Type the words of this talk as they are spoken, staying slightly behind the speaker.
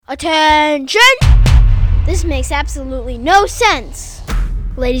Attention! This makes absolutely no sense.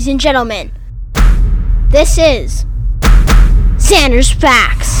 Ladies and gentlemen, this is Xander's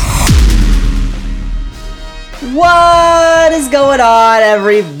Facts. What is going on,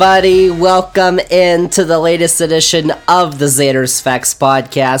 everybody? Welcome into the latest edition of the Xander's Facts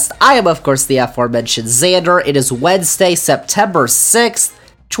podcast. I am, of course, the aforementioned Xander. It is Wednesday, September 6th,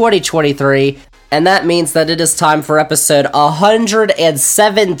 2023, and that means that it is time for episode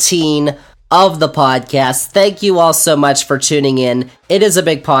 117 of the podcast. Thank you all so much for tuning in. It is a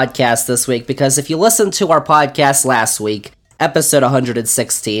big podcast this week because if you listened to our podcast last week, episode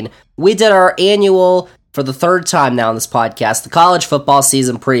 116, we did our annual, for the third time now on this podcast, the college football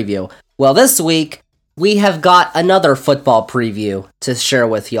season preview. Well, this week, we have got another football preview to share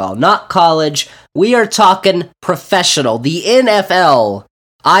with y'all. Not college, we are talking professional, the NFL.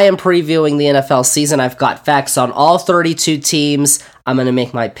 I am previewing the NFL season. I've got facts on all 32 teams. I'm going to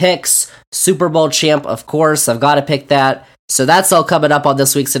make my picks. Super Bowl champ, of course. I've got to pick that. So that's all coming up on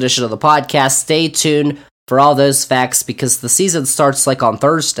this week's edition of the podcast. Stay tuned for all those facts because the season starts like on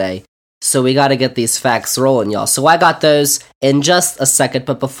Thursday. So we got to get these facts rolling, y'all. So I got those in just a second.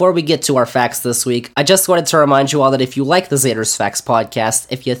 But before we get to our facts this week, I just wanted to remind you all that if you like the Xander's Facts podcast,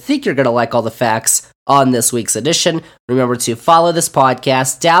 if you think you're going to like all the facts on this week's edition, remember to follow this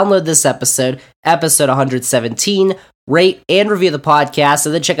podcast, download this episode 117, rate and review the podcast,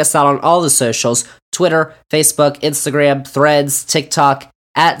 and then check us out on all the socials, Twitter, Facebook, Instagram, Threads, TikTok,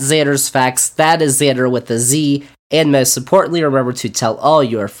 at Xander's Facts. That is Xander with a Z. And most importantly, remember to tell all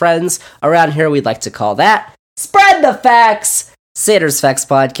your friends. Around here, we'd like to call that Spread the Facts! Xander's Facts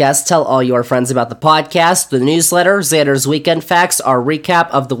Podcast. Tell all your friends about the podcast, the newsletter, Xander's Weekend Facts, our recap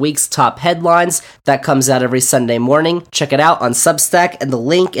of the week's top headlines. That comes out every Sunday morning. Check it out on Substack and the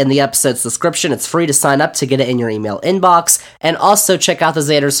link in the episode's description. It's free to sign up to get it in your email inbox. And also check out the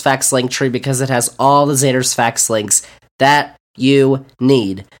Xander's Facts link tree because it has all the Xander's Facts links that you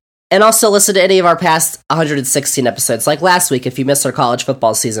need. And also listen to any of our past 116 episodes, like last week if you missed our college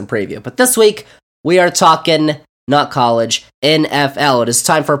football season preview. But this week, we are talking, not college, NFL. It is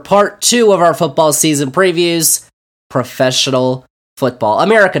time for part 2 of our football season previews, professional football,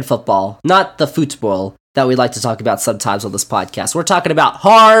 American football, not the football that we like to talk about sometimes on this podcast. We're talking about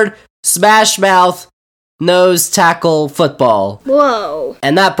hard, smash mouth, nose tackle football. Whoa.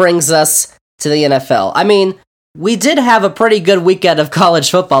 And that brings us to the NFL. I mean, we did have a pretty good weekend of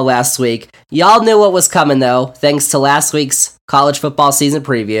college football last week. Y'all knew what was coming, though, thanks to last week's college football season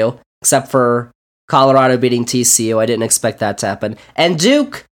preview, except for Colorado beating TCU. I didn't expect that to happen. And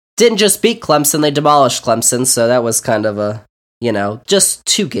Duke didn't just beat Clemson, they demolished Clemson, so that was kind of a, just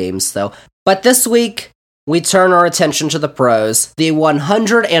 2 games, though. But this week, we turn our attention to the pros. The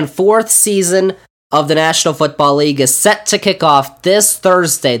 104th season of the National Football League is set to kick off this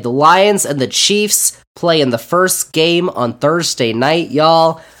Thursday. The Lions and the Chiefs play in the first game on Thursday night,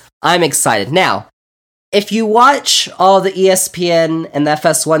 y'all. I'm excited. Now, if you watch all the ESPN and the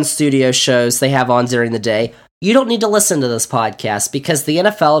FS1 studio shows they have on during the day, you don't need to listen to this podcast because the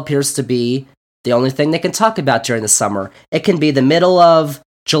NFL appears to be the only thing they can talk about during the summer. It can be the middle of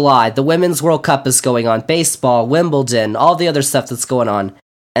July. The Women's World Cup is going on, baseball, Wimbledon, all the other stuff that's going on.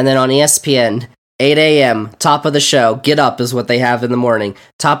 And then on ESPN, 8 a.m., top of the show. Get up is what they have in the morning.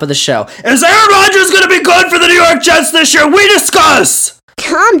 Top of the show. Is Aaron Rodgers going to be good for the New York Jets this year? We discuss!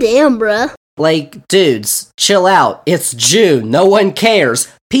 Calm down, bruh. Like, dudes, chill out. It's June. No one cares.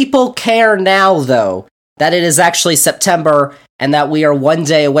 People care now, though, that it is actually September and that we are one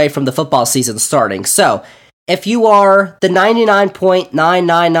day away from the football season starting. So, if you are the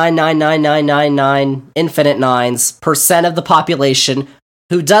 99.9999999 infinite nines % of the population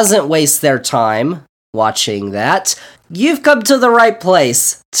who doesn't waste their time watching that, you've come to the right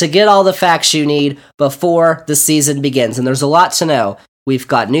place to get all the facts you need before the season begins. And there's a lot to know. We've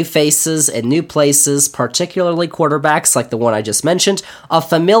got new faces and new places, particularly quarterbacks like the one I just mentioned, a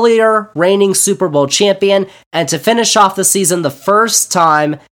familiar reigning Super Bowl champion, and to finish off the season, the first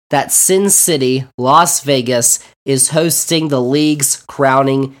time that Sin City, Las Vegas, is hosting the league's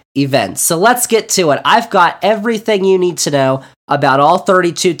crowning event. So let's get to it. I've got everything you need to know about all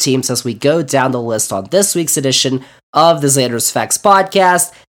 32 teams as we go down the list on this week's edition of the Xander's Facts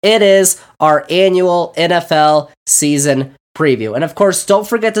podcast. It is our annual NFL season preview. And of course, don't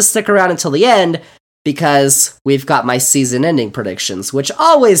forget to stick around until the end because we've got my season-ending predictions, which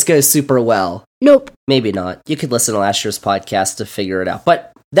always go super well. Nope. Maybe not. You could listen to last year's podcast to figure it out.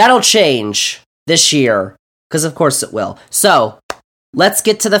 But that'll change this year, because of course it will. So, let's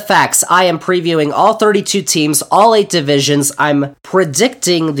get to the facts. I am previewing all 32 teams, all 8 divisions. I'm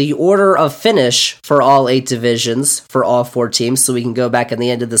predicting the order of finish for all 8 divisions for all 4 teams, so we can go back at the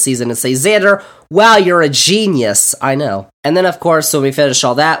end of the season and say, Xander, wow, you're a genius. I know. And then, of course, when we finish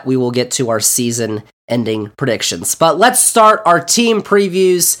all that, we will get to our season-ending predictions. But let's start our team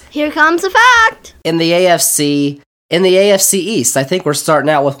previews. Here comes the fact. In the AFC East, I think we're starting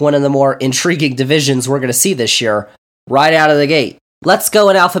out with one of the more intriguing divisions we're going to see this year, right out of the gate. Let's go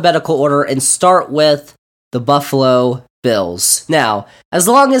in alphabetical order and start with the Buffalo Bills. Now, as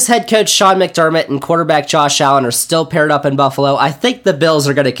long as head coach Sean McDermott and quarterback Josh Allen are still paired up in Buffalo, I think the Bills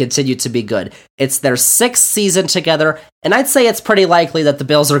are going to continue to be good. It's their 6th season together, and I'd say it's pretty likely that the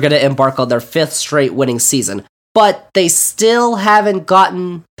Bills are going to embark on their 5th straight winning season. But they still haven't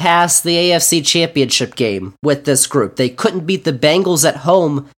gotten past the AFC Championship game with this group. They couldn't beat the Bengals at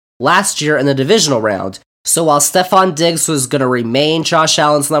home last year in the divisional round. So while Stephon Diggs was going to remain Josh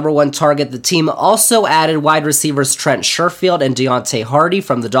Allen's number 1 target, the team also added wide receivers Trent Sherfield and Deontay Hardy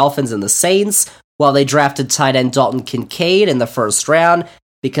from the Dolphins and the Saints, while they drafted tight end Dalton Kincaid in the first round,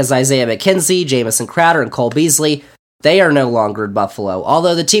 because Isaiah McKenzie, Jamison Crowder, and Cole Beasley, they are no longer in Buffalo.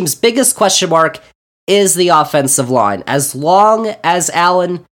 Although the team's biggest question mark is the offensive line. As long as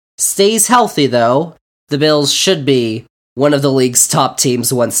Allen stays healthy, though, the Bills should be one of the league's top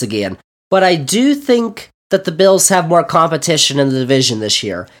teams once again. But I do think that the Bills have more competition in the division this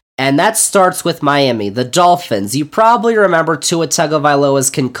year, and that starts with Miami, the Dolphins. You probably remember Tua Tagovailoa's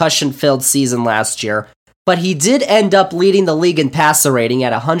concussion-filled season last year, but he did end up leading the league in passer rating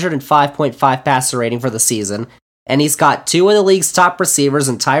at 105.5 passer rating for the season, and he's got 2 of the league's top receivers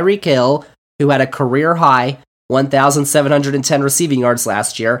in Tyreek Hill, who had a career-high 1,710 receiving yards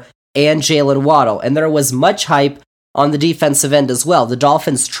last year, and Jalen Waddle, and there was much hype on the defensive end as well. The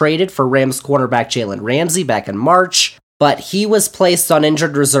Dolphins traded for Rams cornerback Jalen Ramsey back in March, but he was placed on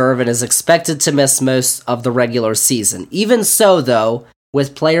injured reserve and is expected to miss most of the regular season. Even so, though,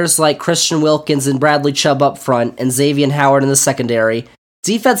 with players like Christian Wilkins and Bradley Chubb up front and Xavier Howard in the secondary,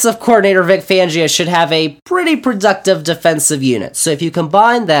 defensive coordinator Vic Fangio should have a pretty productive defensive unit. So if you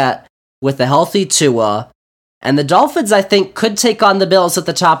combine that with the healthy Tua, and the Dolphins, I think, could take on the Bills at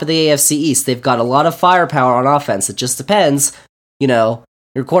the top of the AFC East. They've got a lot of firepower on offense. It just depends. Your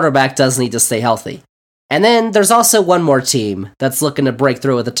quarterback does need to stay healthy. And then there's also one more team that's looking to break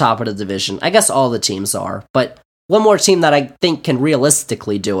through at the top of the division. I guess all the teams are, but one more team that I think can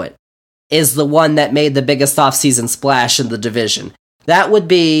realistically do it is the one that made the biggest offseason splash in the division. That would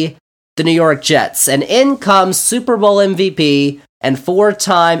be the New York Jets. And in comes Super Bowl MVP and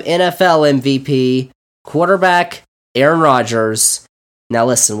 4-time NFL MVP, quarterback Aaron Rodgers. Now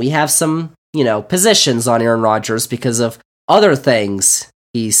listen, we have some, positions on Aaron Rodgers because of other things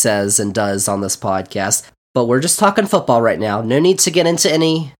he says and does on this podcast, but we're just talking football right now. No need to get into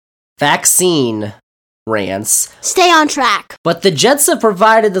any vaccine rants. Stay on track. But the Jets have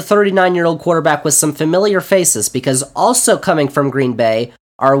provided the 39-year-old quarterback with some familiar faces, because also coming from Green Bay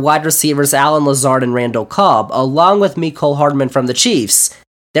are wide receivers Allen Lazard and Randall Cobb, along with Mecole Hardman from the Chiefs.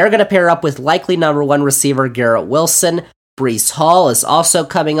 They're going to pair up with likely number 1 receiver Garrett Wilson. Breece Hall is also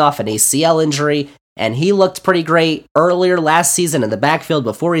coming off an ACL injury, and he looked pretty great earlier last season in the backfield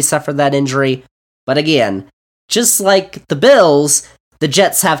before he suffered that injury. But again, just like the Bills, the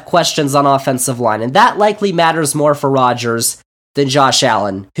Jets have questions on offensive line, and that likely matters more for Rodgers than Josh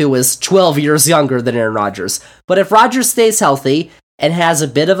Allen, who is 12 years younger than Aaron Rodgers. But if Rodgers stays healthy and has a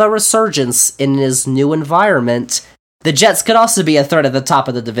bit of a resurgence in his new environment, the Jets could also be a threat at the top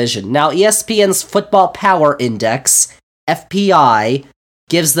of the division. Now, ESPN's Football Power Index, FPI,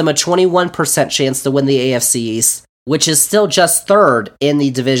 gives them a 21% chance to win the AFC East, which is still just 3rd in the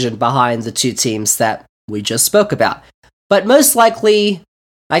division behind the 2 teams that we just spoke about. But most likely,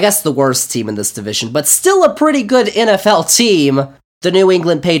 I guess the worst team in this division, but still a pretty good NFL team, the New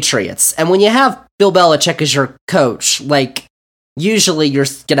England Patriots. And when you have Bill Belichick as your coach, usually you're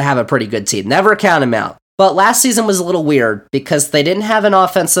going to have a pretty good team. Never count him out. But last season was a little weird because they didn't have an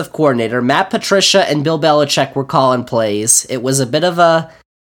offensive coordinator. Matt Patricia and Bill Belichick were calling plays. It was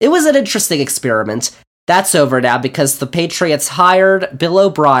an interesting experiment. That's over now because the Patriots hired Bill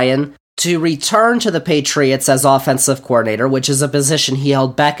O'Brien to return to the Patriots as offensive coordinator, which is a position he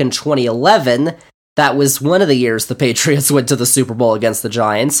held back in 2011. That was one of the years the Patriots went to the Super Bowl against the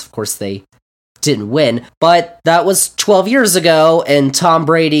Giants. Of course, they didn't win, but that was 12 years ago, and Tom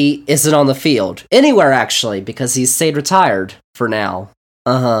Brady isn't on the field. Anywhere, actually, because he's stayed retired for now.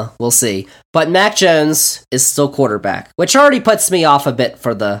 We'll see. But Mac Jones is still quarterback, which already puts me off a bit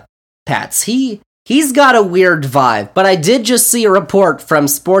for the Pats. He's got a weird vibe, but I did just see a report from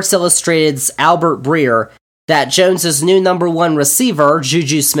Sports Illustrated's Albert Breer that Jones's new number one receiver,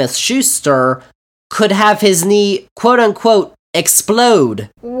 Juju Smith-Schuster, could have his knee, quote-unquote, explode.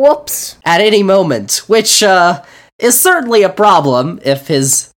 Whoops. At any moment, which is certainly a problem if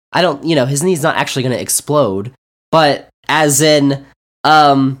his knee's not actually going to explode, but as in,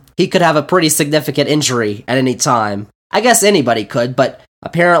 he could have a pretty significant injury at any time. I guess anybody could, but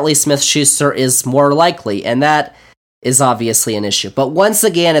apparently Smith-Schuster is more likely, and that is obviously an issue. But once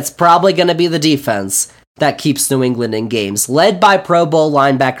again, it's probably going to be the defense that keeps New England in games, led by Pro Bowl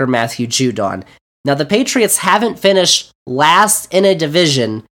linebacker Matthew Judon. Now, the Patriots haven't finished last in a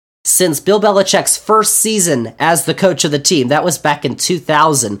division since Bill Belichick's first season as the coach of the team. That was back in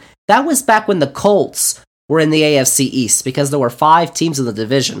 2000. That was back when the Colts were in the AFC East, because there were 5 teams in the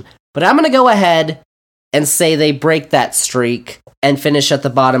division. But I'm going to go ahead and say they break that streak and finish at the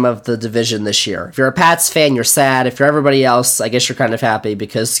bottom of the division this year. If you're a Pats fan, you're sad. If you're everybody else, I guess you're kind of happy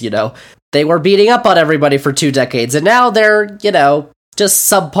because, they were beating up on everybody for 2 decades, and now they're,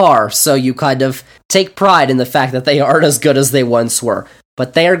 just subpar, so you kind of take pride in the fact that they aren't as good as they once were.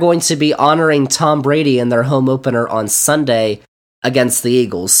 But they are going to be honoring Tom Brady in their home opener on Sunday against the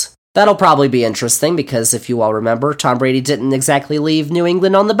Eagles. That'll probably be interesting, because if you all remember, Tom Brady didn't exactly leave New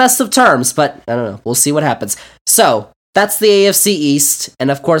England on the best of terms, but I don't know, we'll see what happens. So, that's the AFC East,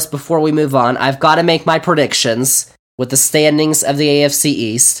 and of course, before we move on, I've got to make my predictions with the standings of the AFC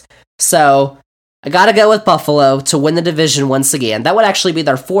East. So, I gotta go with Buffalo to win the division once again. That would actually be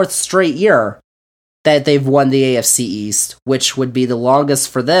their 4th straight year that they've won the AFC East, which would be the longest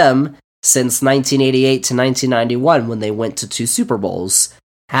for them since 1988 to 1991 when they went to 2 Super Bowls.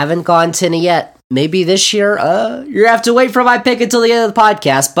 Haven't gone to any yet. Maybe this year, you have to wait for my pick until the end of the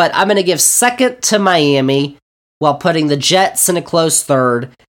podcast, but I'm gonna give second to Miami while putting the Jets in a close third,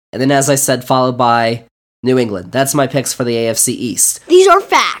 and then as I said, followed by New England. That's my picks for the AFC East. These are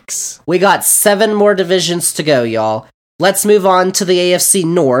facts. We got 7 more divisions to go, y'all. Let's move on to the AFC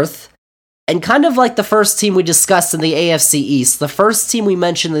North. And kind of like the first team we discussed in the AFC East, the first team we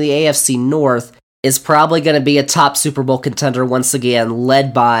mentioned in the AFC North is probably going to be a top Super Bowl contender once again,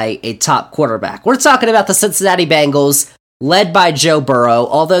 led by a top quarterback. We're talking about the Cincinnati Bengals, led by Joe Burrow,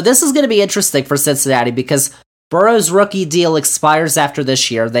 although this is going to be interesting for Cincinnati because Burrow's rookie deal expires after this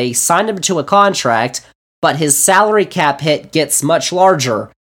year. They signed him to a contract, but his salary cap hit gets much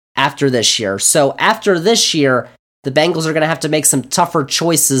larger after this year. So after this year, the Bengals are going to have to make some tougher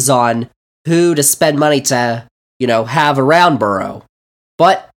choices on who to spend money to, have around Burrow.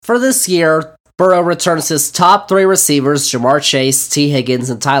 But for this year, Burrow returns his top 3 receivers, Jamar Chase, T. Higgins,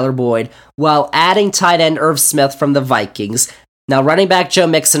 and Tyler Boyd, while adding tight end Irv Smith from the Vikings. Now, running back Joe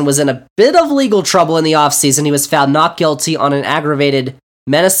Mixon was in a bit of legal trouble in the offseason. He was found not guilty on an aggravated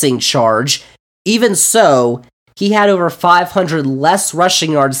menacing charge. Even so, he had over 500 less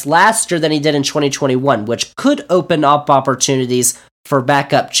rushing yards last year than he did in 2021, which could open up opportunities for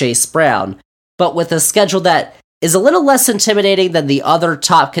backup Chase Brown. But with a schedule that is a little less intimidating than the other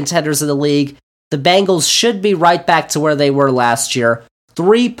top contenders in the league, the Bengals should be right back to where they were last year,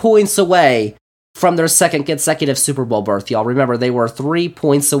 3 points away from their second consecutive Super Bowl berth. Y'all remember, they were 3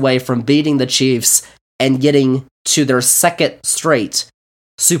 points away from beating the Chiefs and getting to their second straight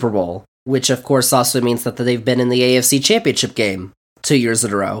Super Bowl, which of course also means that they've been in the AFC Championship game 2 years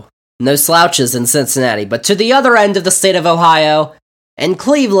in a row. No slouches in Cincinnati, but to the other end of the state of Ohio, and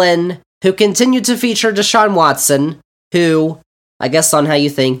Cleveland, who continued to feature Deshaun Watson, who, I guess on how you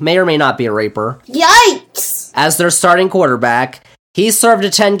think, may or may not be a raper. Yikes! As their starting quarterback. He served a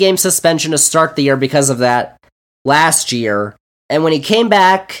 10-game suspension to start the year because of that last year, and when he came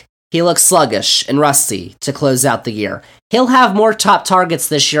back, he looked sluggish and rusty to close out the year. He'll have more top targets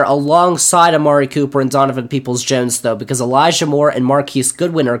this year alongside Amari Cooper and Donovan Peoples-Jones, though, because Elijah Moore and Marquise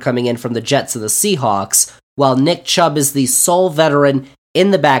Goodwin are coming in from the Jets and the Seahawks, while Nick Chubb is the sole veteran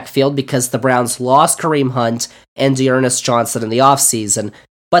in the backfield because the Browns lost Kareem Hunt and Dearness Johnson in the offseason.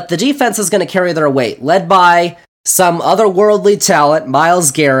 But the defense is going to carry their weight, led by some otherworldly talent,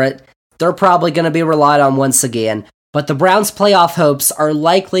 Myles Garrett. They're probably going to be relied on once again. But the Browns' playoff hopes are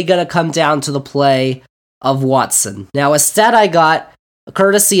likely going to come down to the play of Watson. Now, a stat I got,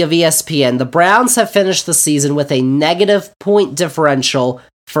 courtesy of ESPN, the Browns have finished the season with a negative point differential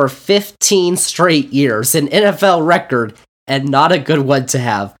for 15 straight years, an NFL record, and not a good one to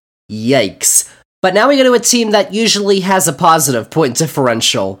have. Yikes. But now we go to a team that usually has a positive point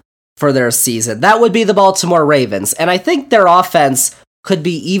differential for their season. That would be the Baltimore Ravens, and I think their offense could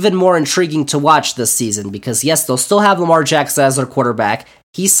be even more intriguing to watch this season because, yes, they'll still have Lamar Jackson as their quarterback.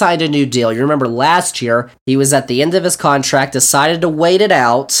 He signed a new deal. You remember last year, he was at the end of his contract, decided to wait it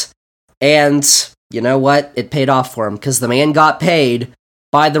out, and you know what? It paid off for him because the man got paid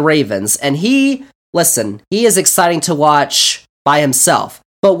by the Ravens, and he listen, he is exciting to watch by himself.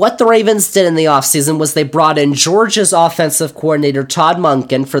 But what the Ravens did in the offseason was they brought in Georgia's offensive coordinator, Todd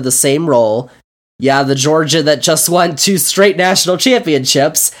Monken, for the same role. Yeah, the Georgia that just won 2 straight national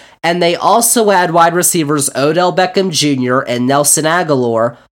championships. And they also add wide receivers Odell Beckham Jr. and Nelson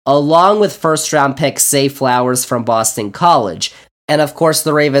Aguilar, along with first-round pick Zay Flowers from Boston College. And of course,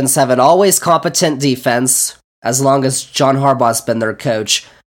 the Ravens have an always competent defense, as long as John Harbaugh's been their coach.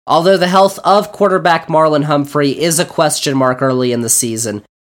 Although the health of quarterback Marlon Humphrey is a question mark early in the season.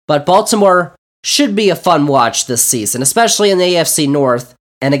 But Baltimore should be a fun watch this season, especially in the AFC North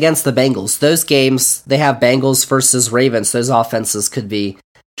and against the Bengals. Those games, they have Bengals versus Ravens. Those offenses could be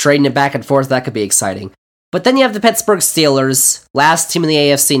trading it back and forth. That could be exciting. But then you have the Pittsburgh Steelers, last team in the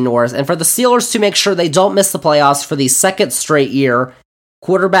AFC North. And for the Steelers to make sure they don't miss the playoffs for the second straight year,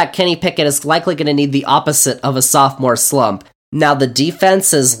 quarterback Kenny Pickett is likely going to need the opposite of a sophomore slump. Now, the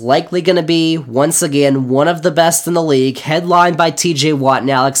defense is likely going to be, once again, one of the best in the league, headlined by TJ Watt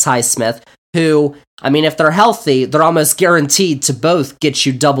and Alex Highsmith, who, I mean, if they're healthy, they're almost guaranteed to both get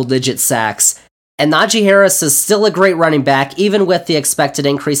you double-digit sacks. And Najee Harris is still a great running back, even with the expected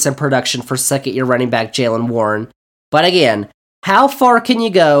increase in production for second-year running back Jaylen Warren. But again, how far can you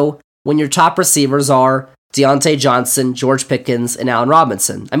go when your top receivers are Deontay Johnson, George Pickens, and Allen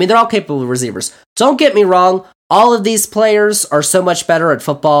Robinson? I mean, they're all capable receivers. Don't get me wrong, all of these players are so much better at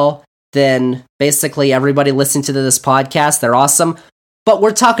football than basically everybody listening to this podcast. They're awesome. But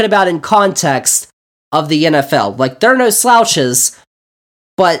we're talking about in context of the NFL. Like, they're no slouches,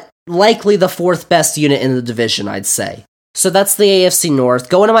 but likely the 4th best unit in the division, I'd say. So that's the AFC North.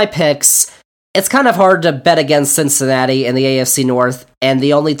 Going to my picks, it's kind of hard to bet against Cincinnati in the AFC North, and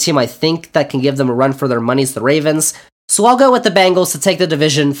the only team I think that can give them a run for their money is the Ravens. So I'll go with the Bengals to take the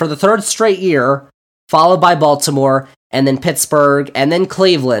division for the 3rd straight year, followed by Baltimore, and then Pittsburgh, and then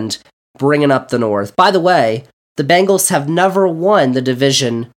Cleveland, bringing up the North. By the way, the Bengals have never won the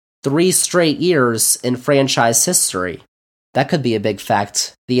division 3 straight years in franchise history. That could be a big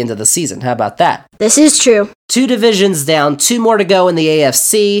fact the end of the season. How about that? This is true. 2 divisions down, 2 more to go in the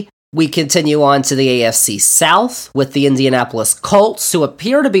AFC. We continue on to the AFC South with the Indianapolis Colts, who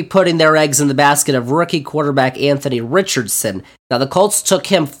appear to be putting their eggs in the basket of rookie quarterback Anthony Richardson. Now, the Colts took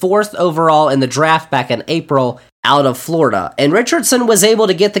him 4th overall in the draft back in April out of Florida. And Richardson was able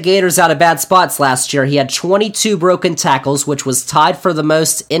to get the Gators out of bad spots last year. He had 22 broken tackles, which was tied for the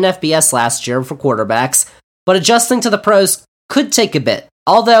most in FBS last year for quarterbacks. But adjusting to the pros could take a bit.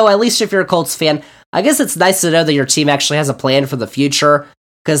 Although, at least if you're a Colts fan, I guess it's nice to know that your team actually has a plan for the future.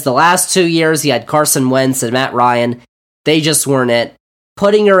 Because the last 2 years, you had Carson Wentz and Matt Ryan. They just weren't it.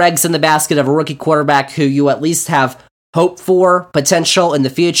 Putting your eggs in the basket of a rookie quarterback who you at least have hope for, potential in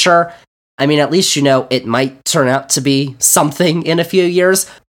the future. I mean, at least you know it might turn out to be something in a few years.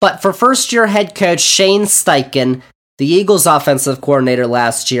 But for first-year head coach Shane Steichen, the Eagles' offensive coordinator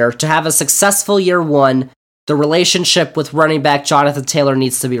last year, to have a successful year 1, the relationship with running back Jonathan Taylor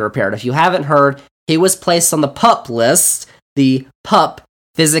needs to be repaired. If you haven't heard, he was placed on the PUP list, the PUP,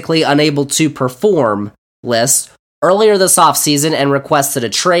 physically unable to perform list, earlier this offseason and requested a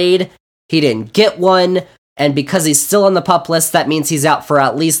trade. He didn't get one, and because he's still on the PUP list, that means he's out for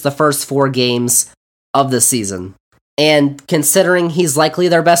at least the first 4 games of the season. And considering he's likely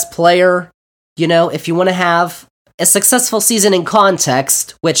their best player, you know, if you want to have a successful season in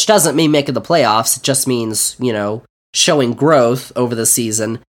context, which doesn't mean making the playoffs, it just means, you know, showing growth over the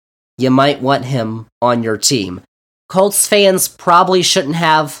season, you might want him on your team. Colts fans probably shouldn't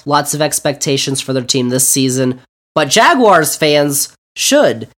have lots of expectations for their team this season, but Jaguars fans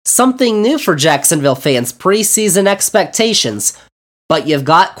should. Something new for Jacksonville fans, preseason expectations. But you've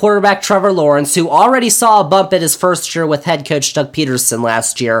got quarterback Trevor Lawrence, who already saw a bump in his first year with head coach Doug Peterson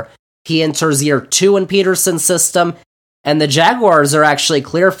last year. He enters year 2 in Peterson's system, and the Jaguars are actually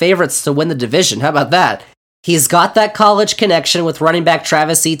clear favorites to win the division. How about that? He's got that college connection with running back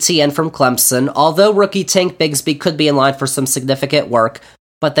Travis Etienne from Clemson, although rookie Tank Bigsby could be in line for some significant work.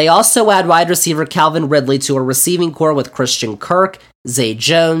 But they also add wide receiver Calvin Ridley to a receiving core with Christian Kirk, Zay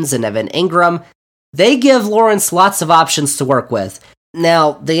Jones, and Evan Ingram. They give Lawrence lots of options to work with.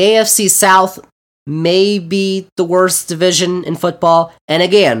 Now, the AFC South may be the worst division in football, and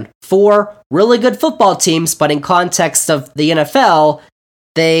again, 4 really good football teams, but in context of the NFL,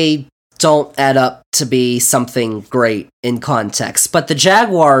 they don't add up to be something great in context. But the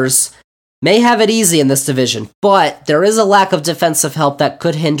Jaguars may have it easy in this division, but there is a lack of defensive help that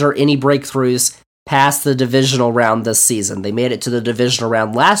could hinder any breakthroughs past the divisional round this season. They made it to the divisional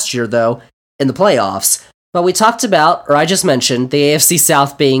round last year, though, in the playoffs. But we talked about, or I just mentioned, the AFC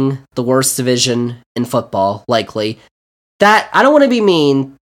South being the worst division in football, likely. That, I don't want to be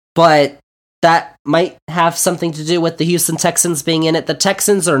mean, but that might have something to do with the Houston Texans being in it. The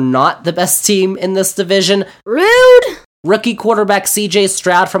Texans are not the best team in this division. Rude! Rookie quarterback CJ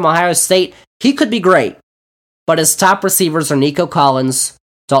Stroud from Ohio State, he could be great. But his top receivers are Nico Collins,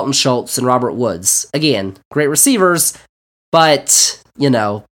 Dalton Schultz, and Robert Woods. Again, great receivers, but,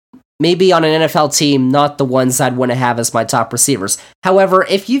 maybe on an NFL team, not the ones I'd want to have as my top receivers. However,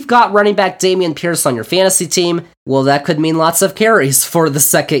 if you've got running back Dameon Pierce on your fantasy team, well, that could mean lots of carries for the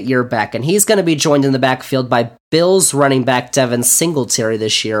second year back, and he's going to be joined in the backfield by Bills running back Devin Singletary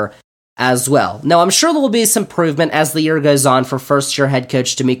this year as well. Now, I'm sure there will be some improvement as the year goes on for first-year head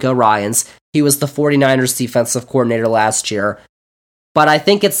coach DeMeco Ryans. He was the 49ers defensive coordinator last year. But I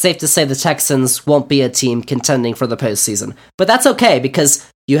think it's safe to say the Texans won't be a team contending for the postseason. But that's okay, because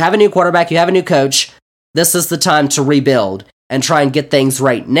you have a new quarterback, you have a new coach. This is the time to rebuild and try and get things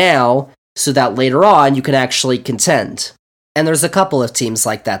right now so that later on you can actually contend. And there's a couple of teams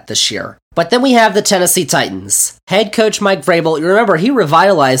like that this year. But then we have the Tennessee Titans. Head coach Mike Vrabel, you remember, he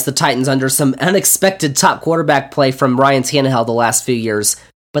revitalized the Titans under some unexpected top quarterback play from Ryan Tannehill the last few years.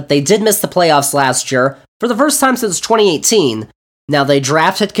 But they did miss the playoffs last year for the first time since 2018. Now, they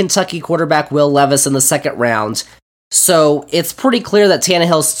drafted Kentucky quarterback Will Levis in the second round, so it's pretty clear that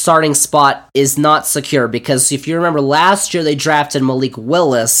Tannehill's starting spot is not secure, because if you remember last year they drafted Malik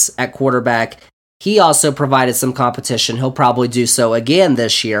Willis at quarterback. He also provided some competition. He'll probably do so again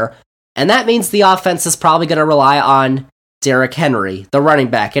this year, and that means the offense is probably going to rely on Derrick Henry, the running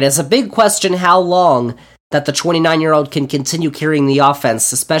back. It is a big question how long that the 29-year-old can continue carrying the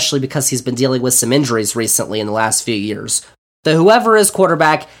offense, especially because he's been dealing with some injuries recently in the last few years. The whoever is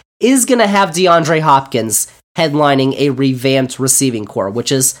quarterback is going to have DeAndre Hopkins headlining a revamped receiving corps,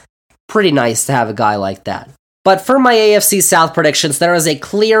 which is pretty nice to have a guy like that. But for my AFC South predictions, there is a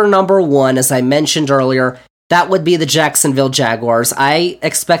clear number one, as I mentioned earlier. That would be the Jacksonville Jaguars. I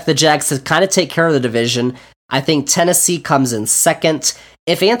expect the Jags to kind of take care of the division. I think Tennessee comes in second.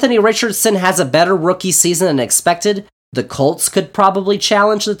 If Anthony Richardson has a better rookie season than expected, the Colts could probably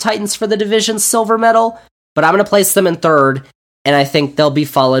challenge the Titans for the division's silver medal. But I'm going to place them in third, and I think they'll be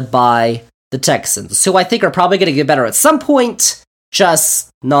followed by the Texans, who I think are probably going to get better at some point, just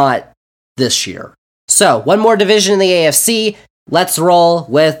not this year. So, one more division in the AFC. Let's roll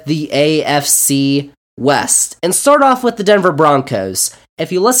with the AFC West. And start off with the Denver Broncos.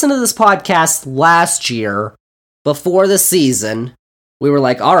 If you listen to this podcast last year, before the season, we were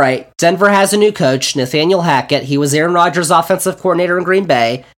like, all right, Denver has a new coach, Nathaniel Hackett. He was Aaron Rodgers' offensive coordinator in Green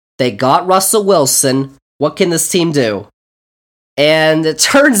Bay. They got Russell Wilson. What can this team do? And it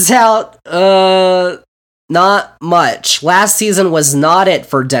turns out, not much. Last season was not it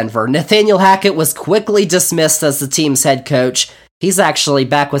for Denver. Nathaniel Hackett was quickly dismissed as the team's head coach. He's actually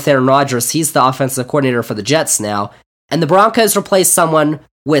back with Aaron Rodgers. He's the offensive coordinator for the Jets now. And the Broncos replaced someone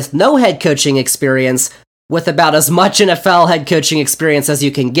with no head coaching experience with about as much NFL head coaching experience as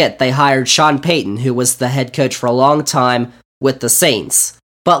you can get. They hired Sean Payton, who was the head coach for a long time with the Saints.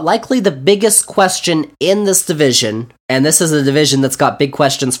 But likely the biggest question in this division, and this is a division that's got big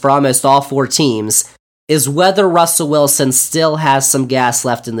questions for almost all four teams, is whether Russell Wilson still has some gas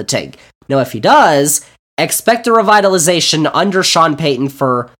left in the tank. Now, if he does, expect a revitalization under Sean Payton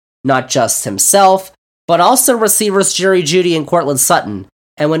for not just himself, but also receivers Jerry Jeudy and Courtland Sutton.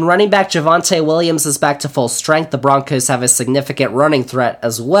 And when running back Javonte Williams is back to full strength, the Broncos have a significant running threat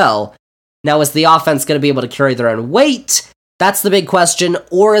as well. Now, is the offense going to be able to carry their own weight? That's the big question.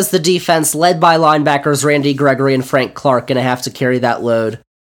 Or is the defense, led by linebackers Randy Gregory and Frank Clark, going to have to carry that load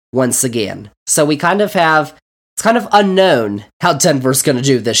once again? So we kind of have, it's kind of unknown how Denver's going to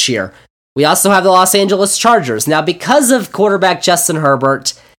do this year. We also have the Los Angeles Chargers. Now, because of quarterback Justin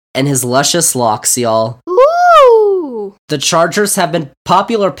Herbert and his luscious locks, y'all, Ooh! The Chargers have been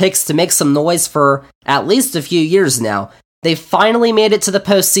popular picks to make some noise for at least a few years now. They finally made it to the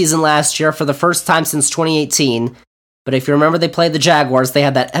postseason last year for the first time since 2018. But if you remember, they played the Jaguars. They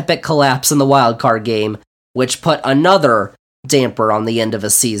had that epic collapse in the wildcard game, which put another damper on the end of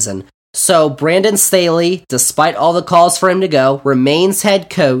a season. So Brandon Staley, despite all the calls for him to go, remains head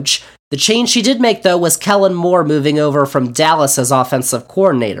coach. The change he did make, though, was Kellen Moore moving over from Dallas as offensive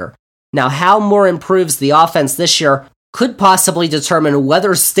coordinator. Now, how Moore improves the offense this year could possibly determine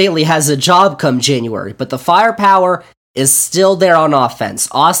whether Staley has a job come January, but the firepower is still there on offense.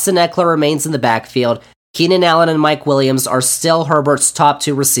 Austin Eckler remains in the backfield. Keenan Allen and Mike Williams are still Herbert's top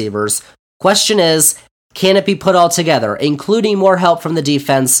two receivers. Question is, can it be put all together, including more help from the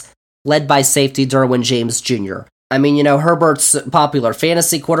defense, led by safety Derwin James Jr.? I mean, you know, Herbert's a popular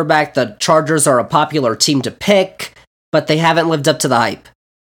fantasy quarterback. The Chargers are a popular team to pick, but they haven't lived up to the hype.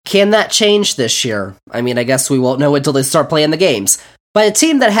 Can that change this year? I mean, I guess we won't know until they start playing the games. But a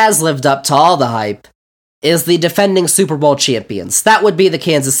team that has lived up to all the hype is the defending Super Bowl champions. That would be the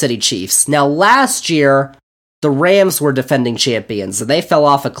Kansas City Chiefs. Now, last year, the Rams were defending champions, and they fell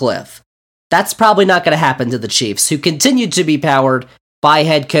off a cliff. That's probably not going to happen to the Chiefs, who continued to be powered by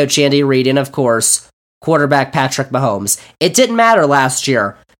head coach Andy Reid and, of course, quarterback Patrick Mahomes. It didn't matter last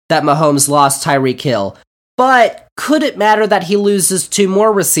year that Mahomes lost Tyreek Hill, but could it matter that he loses 2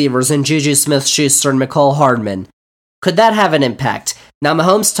 more receivers in Juju Smith-Schuster and Mecole Hardman? Could that have an impact? Now,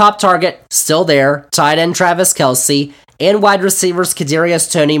 Mahomes' top target, still there, tight end Travis Kelce, and wide receivers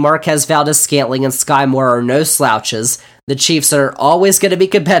Kadarius Toney, Marquez Valdes-Scantling, and Sky Moore are no slouches. The Chiefs are always going to be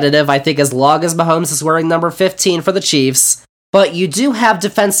competitive, I think, as long as Mahomes is wearing number 15 for the Chiefs. But you do have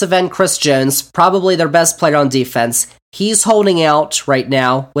defensive end Chris Jones, probably their best player on defense. He's holding out right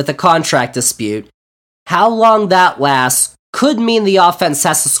now with a contract dispute. How long that lasts could mean the offense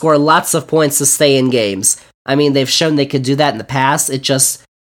has to score lots of points to stay in games. I mean, they've shown they could do that in the past. It just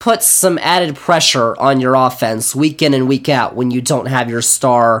puts some added pressure on your offense week in and week out when you don't have your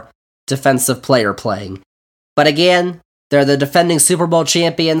star defensive player playing. But again, they're the defending Super Bowl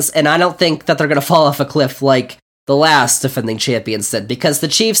champions, and I don't think that they're going to fall off a cliff like the last defending champions did, because the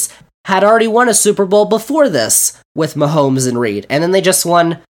Chiefs had already won a Super Bowl before this with Mahomes and Reid, and then they just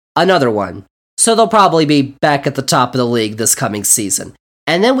won another one. So they'll probably be back at the top of the league this coming season.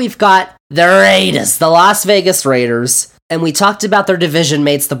 And then we've got the Raiders, the Las Vegas Raiders, and we talked about their division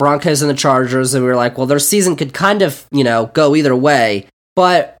mates, the Broncos and the Chargers, and we were like, well, their season could kind of, go either way,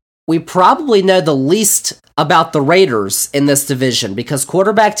 but we probably know the least about the Raiders in this division, because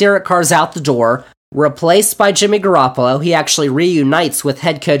quarterback Derek Carr's out the door, replaced by Jimmy Garoppolo. He actually reunites with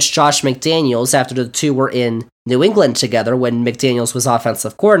head coach Josh McDaniels after the two were in New England together when McDaniels was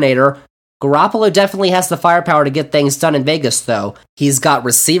offensive coordinator. Garoppolo definitely has the firepower to get things done in Vegas, though. He's got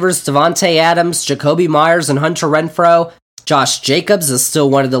receivers Devontae Adams, Jacoby Myers, and Hunter Renfrow. Josh Jacobs is still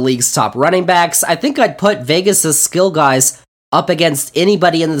one of the league's top running backs. I think I'd put Vegas' skill guys up against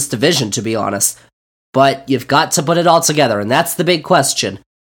anybody in this division, to be honest. But you've got to put it all together, and that's the big question.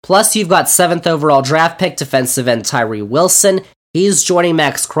 Plus, you've got 7th overall draft pick defensive end Tyree Wilson. He's joining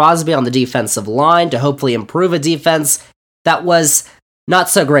Max Crosby on the defensive line to hopefully improve a defense that was not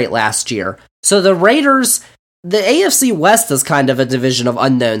so great last year. So the Raiders, the AFC West is kind of a division of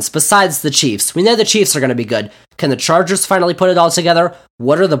unknowns besides the Chiefs. We know the Chiefs are going to be good. Can the Chargers finally put it all together?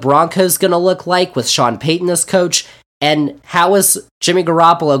 What are the Broncos going to look like with Sean Payton as coach? And how is Jimmy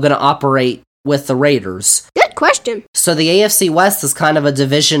Garoppolo going to operate with the Raiders? Good question. So the AFC West is kind of a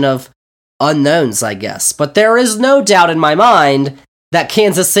division of unknowns, I guess. But there is no doubt in my mind that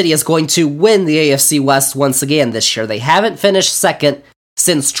Kansas City is going to win the AFC West once again this year. They haven't finished second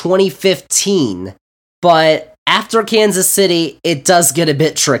since 2015. But after Kansas City, it does get a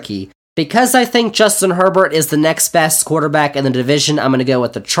bit tricky. Because I think Justin Herbert is the next best quarterback in the division, I'm going to go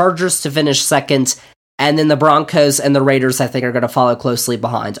with the Chargers to finish second. And then the Broncos and the Raiders, I think, are going to follow closely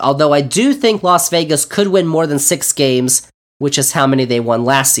behind. Although I do think Las Vegas could win more than 6 games, which is how many they won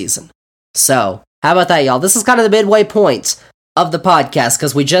last season. So, how about that, y'all? This is kind of the midway point of the podcast,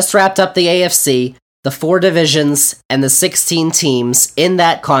 because we just wrapped up the AFC, the 4 divisions, and the 16 teams in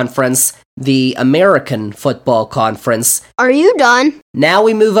that conference, the American Football Conference. Are you done? Now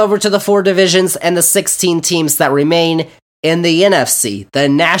we move over to the 4 divisions and the 16 teams that remain in the NFC, the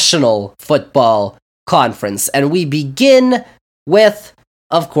National Football Conference. And we begin with,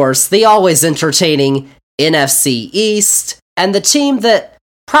 of course, the always entertaining NFC East, and the team that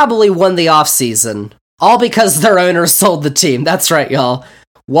probably won the offseason, all because their owner sold the team. That's right, y'all.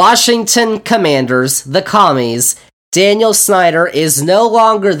 Washington Commanders, the Commies. Daniel Snyder is no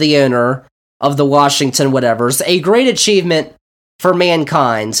longer the owner of the Washington whatevers. A great achievement for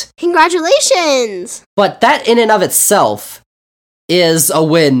mankind. Congratulations! But that in and of itself is a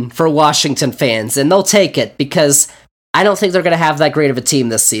win for Washington fans, and they'll take it because I don't think they're going to have that great of a team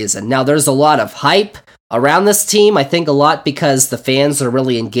this season. Now, there's a lot of hype around this team, I think a lot because the fans are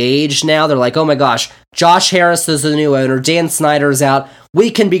really engaged now. They're like, oh my gosh, Josh Harris is the new owner, Dan Snyder's out, we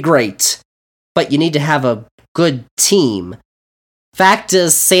can be great. But you need to have a good team. Fact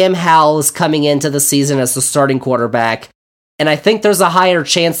is, Sam Howell is coming into the season as the starting quarterback, and I think there's a higher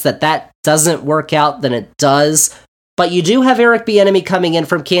chance that that doesn't work out than it does. But you do have Eric Bieniemy coming in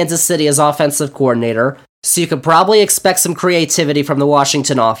from Kansas City as offensive coordinator, so you could probably expect some creativity from the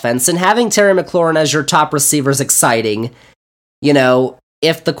Washington offense, and having Terry McLaurin as your top receiver is exciting,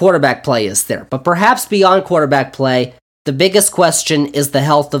 if the quarterback play is there. But perhaps beyond quarterback play, the biggest question is the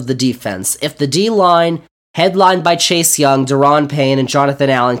health of the defense. If the D-line, headlined by Chase Young, Daron Payne, and Jonathan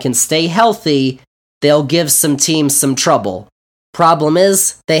Allen, can stay healthy, they'll give some teams some trouble. Problem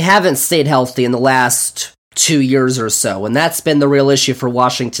is, they haven't stayed healthy in the last 2 years or so, and that's been the real issue for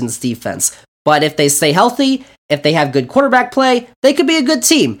Washington's defense. But if they stay healthy, if they have good quarterback play, they could be a good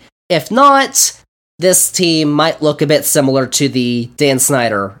team. If not, this team might look a bit similar to the Dan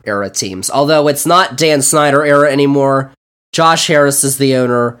Snyder era teams. Although it's not Dan Snyder era anymore, Josh Harris is the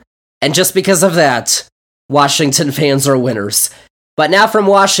owner, and just because of that, Washington fans are winners. But now from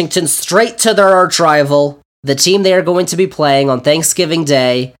Washington, straight to their arch rival, the team they are going to be playing on Thanksgiving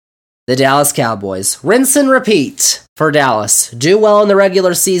Day, the Dallas Cowboys. Rinse and repeat for Dallas. Do well in the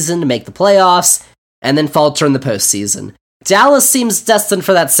regular season to make the playoffs, and then falter in the postseason. Dallas seems destined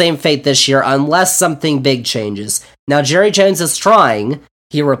for that same fate this year unless something big changes. Now, Jerry Jones is trying.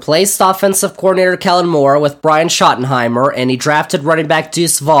 He replaced offensive coordinator Kellen Moore with Brian Schottenheimer, and he drafted running back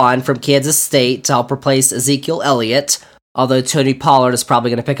Deuce Vaughn from Kansas State to help replace Ezekiel Elliott, although Tony Pollard is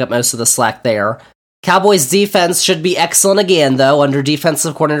probably going to pick up most of the slack there. Cowboys defense should be excellent again, though, under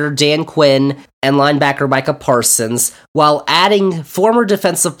defensive coordinator Dan Quinn and linebacker Micah Parsons, while adding former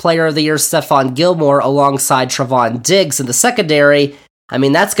Defensive Player of the Year Stephon Gilmore alongside Trevon Diggs in the secondary. I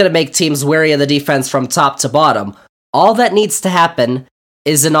mean, that's going to make teams wary of the defense from top to bottom. All that needs to happen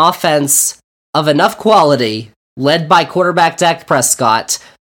is an offense of enough quality, led by quarterback Dak Prescott,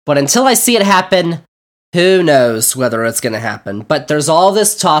 but until I see it happen, who knows whether it's going to happen. But there's all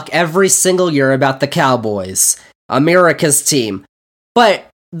this talk every single year about the Cowboys, America's team. But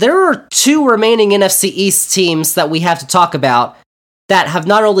there are 2 remaining NFC East teams that we have to talk about that have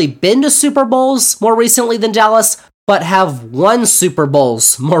not only been to Super Bowls more recently than Dallas, but have won Super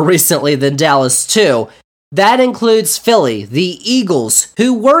Bowls more recently than Dallas too. That includes Philly, the Eagles,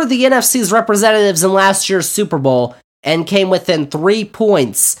 who were the NFC's representatives in last year's Super Bowl and came within 3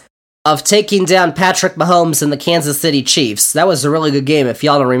 points of taking down Patrick Mahomes and the Kansas City Chiefs. That was a really good game if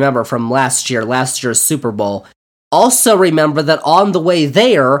y'all don't remember from last year's Super Bowl. Also remember that on the way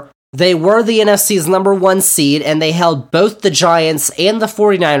there, they were the NFC's number 1 seed, and they held both the Giants and the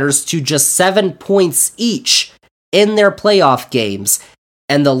 49ers to just 7 points each in their playoff games.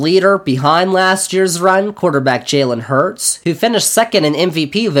 And the leader behind last year's run, quarterback Jalen Hurts, who finished second in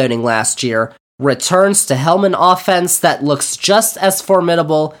MVP voting last year, returns to helm an offense that looks just as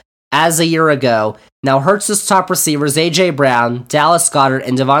formidable as a year ago. Now Hurts' top receivers A.J. Brown, Dallas Goedert,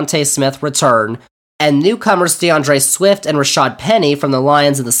 and Devontae Smith return, and newcomers DeAndre Swift and Rashad Penny from the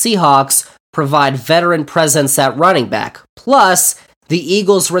Lions and the Seahawks provide veteran presence at running back. Plus, the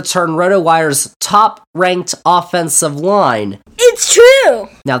Eagles return RotoWire's top-ranked offensive line. It's true!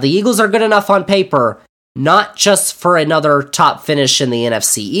 Now, the Eagles are good enough on paper, not just for another top finish in the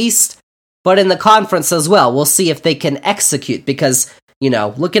NFC East, but in the conference as well. We'll see if they can execute, because,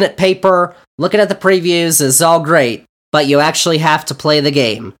 looking at paper, looking at the previews is all great, but you actually have to play the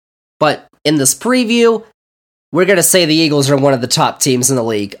game. But in this preview, we're going to say the Eagles are one of the top teams in the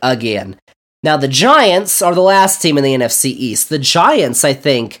league again. Now, the Giants are the last team in the NFC East. The Giants, I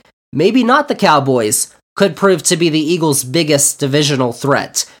think, maybe not the Cowboys, could prove to be the Eagles' biggest divisional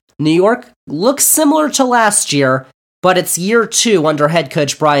threat. New York looks similar to last year, but it's year 2 under head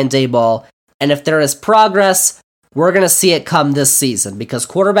coach Brian Daboll, and if there is progress, we're going to see it come this season, because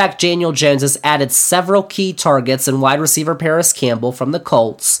quarterback Daniel Jones has added several key targets in wide receiver Paris Campbell from the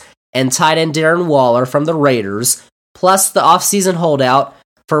Colts and tight end Darren Waller from the Raiders, plus the offseason holdout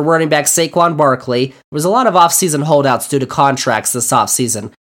for running back Saquon Barkley. There was a lot of offseason holdouts due to contracts this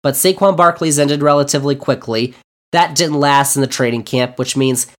offseason, but Saquon Barkley's ended relatively quickly. That didn't last in the training camp, which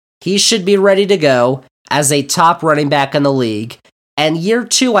means he should be ready to go as a top running back in the league. And year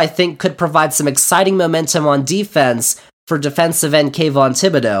 2, I think, could provide some exciting momentum on defense for defensive end Kayvon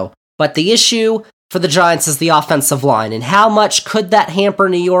Thibodeau. But the issue for the Giants is the offensive line, and how much could that hamper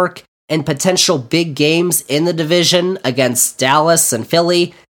New York in potential big games in the division against Dallas and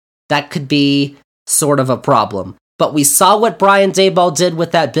Philly? That could be sort of a problem. But we saw what Brian Daboll did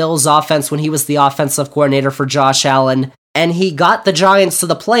with that Bills offense when he was the offensive coordinator for Josh Allen, and he got the Giants to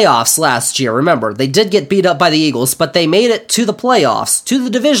the playoffs last year. Remember, they did get beat up by the Eagles, but they made it to the playoffs, to the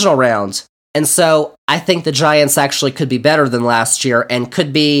divisional round. And so I think the Giants actually could be better than last year and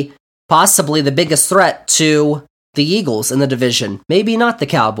could be possibly the biggest threat to the Eagles in the division. Maybe not the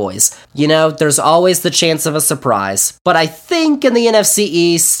Cowboys. There's always the chance of a surprise. But I think in the NFC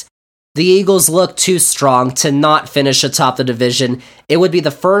East, the Eagles look too strong to not finish atop the division. It would be the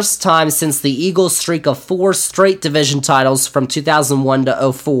first time since the Eagles' streak of 4 straight division titles from 2001 to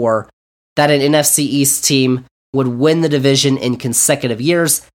 2004 that an NFC East team would win the division in consecutive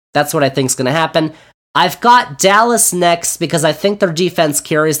years. That's what I think is going to happen. I've got Dallas next because I think their defense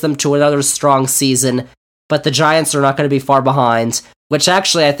carries them to another strong season, but the Giants are not going to be far behind, which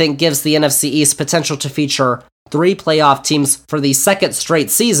actually I think gives the NFC East potential to feature 3 playoff teams for the second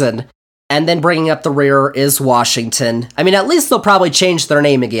straight season. And then bringing up the rear is Washington. I mean, at least they'll probably change their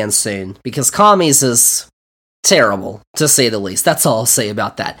name again soon, because Commies is terrible, to say the least. That's all I'll say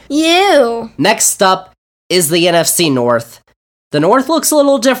about that. You. Next up is the NFC North. The North looks a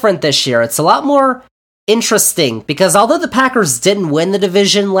little different this year. It's a lot more interesting, because although the Packers didn't win the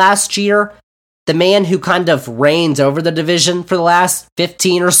division last year, the man who kind of reigned over the division for the last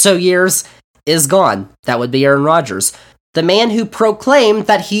 15 or so years is gone. That would be Aaron Rodgers. The man who proclaimed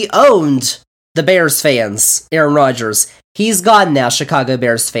that he owned the Bears fans, Aaron Rodgers. He's gone now, Chicago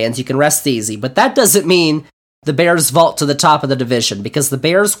Bears fans. You can rest easy. But that doesn't mean the Bears vault to the top of the division, because the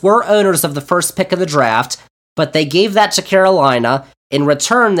Bears were owners of the first pick of the draft, but they gave that to Carolina. In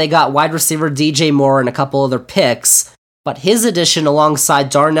return, they got wide receiver DJ Moore and a couple other picks, but his addition alongside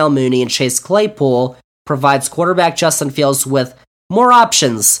Darnell Mooney and Chase Claypool provides quarterback Justin Fields with more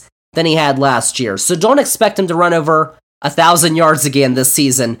options than he had last year. So don't expect him to run over 1,000 yards again this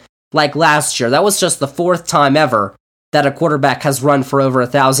season like last year. That was just the 4th time ever that a quarterback has run for over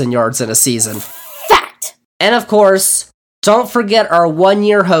 1,000 yards in a season. Fact. And of course, don't forget our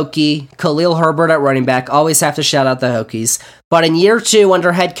 1-year Hokie, Khalil Herbert at running back. Always have to shout out the Hokies. But in year 2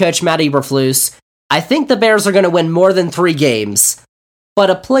 under head coach Matt Eberflus, I think the Bears are going to win more than 3 games.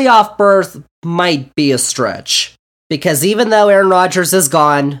 But a playoff berth might be a stretch. Because even though Aaron Rodgers is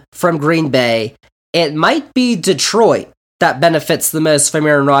gone from Green Bay, it might be Detroit that benefits the most from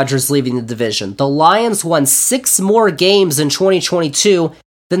Aaron Rodgers leaving the division. The Lions won 6 more games in 2022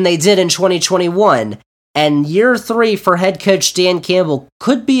 than they did in 2021. And year 3 for head coach Dan Campbell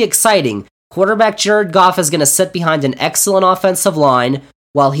could be exciting. Quarterback Jared Goff is going to sit behind an excellent offensive line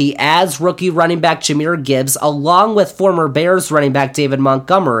while he adds rookie running back Jahmyr Gibbs along with former Bears running back David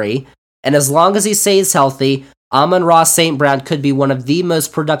Montgomery. And as long as he stays healthy, Amon-Ra St. Brown could be one of the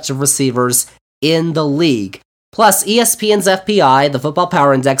most productive receivers in the league. Plus, ESPN's FPI, the Football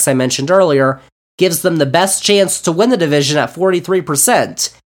Power Index I mentioned earlier, gives them the best chance to win the division at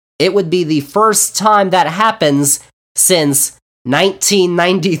 43%. It would be the first time that happens since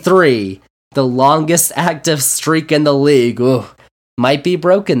 1993, the longest active streak in the league. Ooh, might be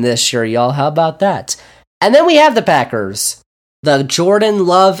broken this year, y'all. How about that? And then we have the Packers. The Jordan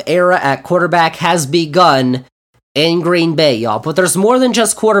Love era at quarterback has begun in Green Bay, y'all. But there's more than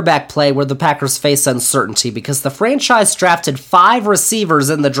just quarterback play where the Packers face uncertainty, because the franchise drafted 5 receivers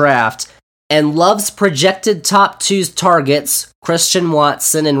in the draft, and Love's projected top 2 targets, Christian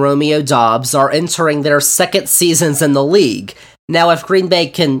Watson and Romeo Doubs, are entering their 2nd seasons in the league. Now, if Green Bay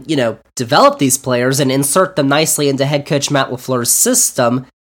can, develop these players and insert them nicely into head coach Matt LaFleur's system,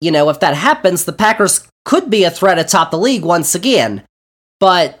 if that happens, the Packers could be a threat atop the league once again.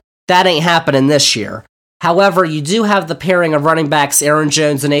 But that ain't happening this year. However, you do have the pairing of running backs Aaron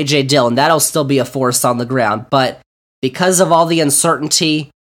Jones and A.J. Dillon. That'll still be a force on the ground. But because of all the uncertainty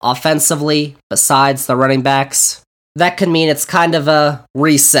offensively, besides the running backs, that could mean it's kind of a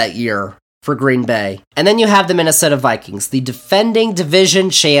reset year for Green Bay. And then you have the Minnesota Vikings. The defending division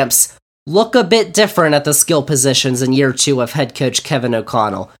champs look a bit different at the skill positions in year 2 of head coach Kevin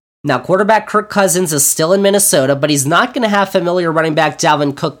O'Connell. Now, quarterback Kirk Cousins is still in Minnesota, but he's not going to have familiar running back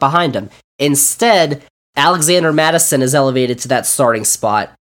Dalvin Cook behind him. Instead, Alexander Mattison is elevated to that starting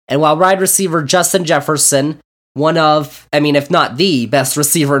spot. And while wide receiver Justin Jefferson, one of, if not the best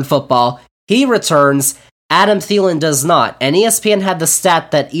receiver in football, he returns, Adam Thielen does not. And ESPN had the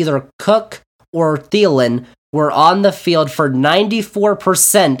stat that either Cook or Thielen were on the field for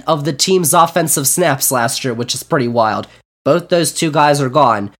 94% of the team's offensive snaps last year, which is pretty wild. Both those 2 guys are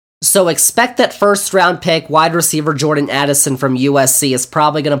gone. So expect that first-round pick wide receiver Jordan Addison from USC is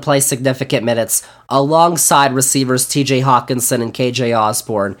probably going to play significant minutes alongside receivers TJ Hawkinson and KJ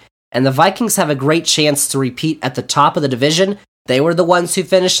Osborne. And the Vikings have a great chance to repeat at the top of the division. They were the ones who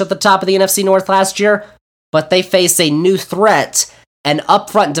finished at the top of the NFC North last year, but they face a new threat, and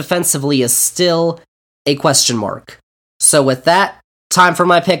up front defensively is still a question mark. So with that, time for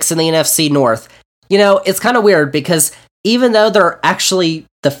my picks in the NFC North. It's kind of weird because even though they're actually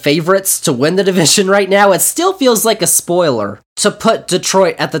the favorites to win the division right now, it still feels like a spoiler to put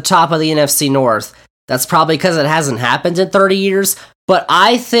Detroit at the top of the NFC North. That's probably because it hasn't happened in 30 years, but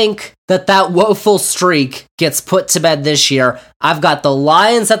I think that woeful streak gets put to bed this year. I've got the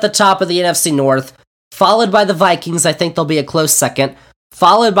Lions at the top of the NFC North, followed by the Vikings. I think they'll be a close second,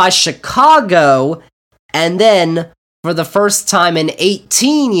 followed by Chicago, and then, for the first time in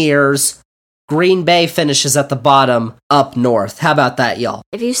 18 years, Green Bay finishes at the bottom up north. How about that, y'all?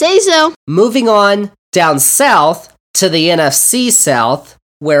 If you say so. Moving on down south to the NFC South,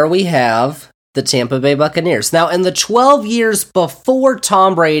 where we have the Tampa Bay Buccaneers. Now, in the 12 years before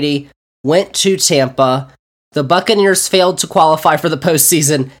Tom Brady went to Tampa, the Buccaneers failed to qualify for the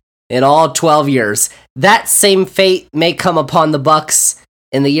postseason in all 12 years. That same fate may come upon the Bucs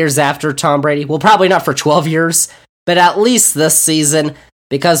in the years after Tom Brady. Well, probably not for 12 years, but at least this season,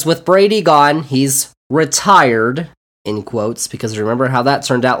 because with Brady gone, he's retired, in quotes, because remember how that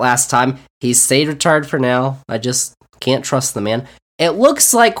turned out last time. He stayed retired for now. I just can't trust the man. It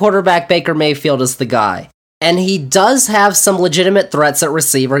looks like quarterback Baker Mayfield is the guy. And he does have some legitimate threats at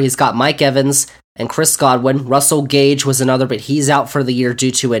receiver. He's got Mike Evans and Chris Godwin. Russell Gage was another, but he's out for the year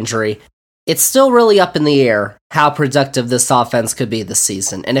due to injury. It's still really up in the air how productive this offense could be this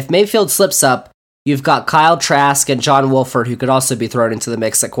season. And if Mayfield slips up, you've got Kyle Trask and John Wolford, who could also be thrown into the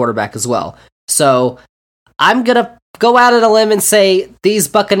mix at quarterback as well. So I'm going to go out on a limb and say these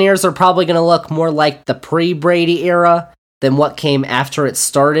Buccaneers are probably going to look more like the pre-Brady era than what came after it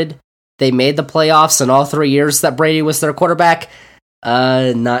started. They made the playoffs in all 3 years that Brady was their quarterback.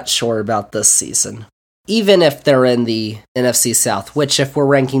 Not sure about this season. Even if they're in the NFC South, which if we're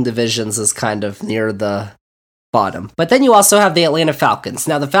ranking divisions is kind of near the bottom. But then you also have the Atlanta Falcons.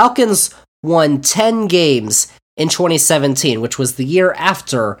 Now the Falcons won 10 games in 2017, which was the year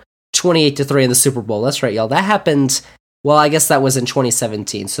after 28-3 in the Super Bowl. That's right, y'all. That happened, well, I guess that was in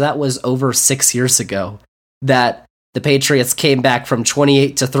 2017. So that was over 6 years ago that the Patriots came back from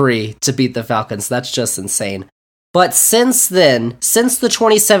 28-3 to beat the Falcons. That's just insane. But since then, since the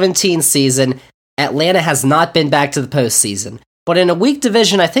 2017 season, Atlanta has not been back to the postseason. But in a weak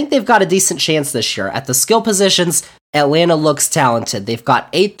division, I think they've got a decent chance this year. At the skill positions, Atlanta looks talented. They've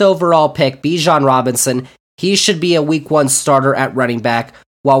got 8th overall pick, Bijan Robinson. He should be a week 1 starter at running back,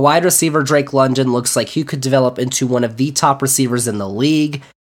 while wide receiver Drake London looks like he could develop into one of the top receivers in the league.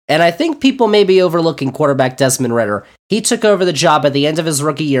 And I think people may be overlooking quarterback Desmond Ridder. He took over the job at the end of his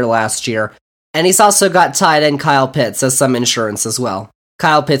rookie year last year, and he's also got tight end Kyle Pitts as some insurance as well.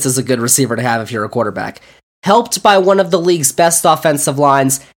 Kyle Pitts is a good receiver to have if you're a quarterback. Helped by one of the league's best offensive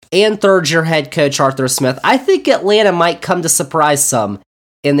lines and third-year head coach Arthur Smith, I think Atlanta might come to surprise some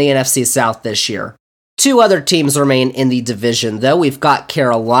in the NFC South this year. 2 other teams remain in the division, though. We've got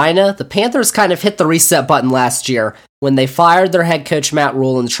Carolina. The Panthers kind of hit the reset button last year when they fired their head coach Matt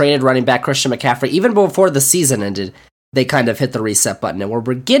Rule and traded running back Christian McCaffrey. Even before the season ended, they kind of hit the reset button. And we're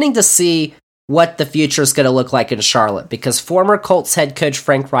beginning to see what the future is going to look like in Charlotte, because former Colts head coach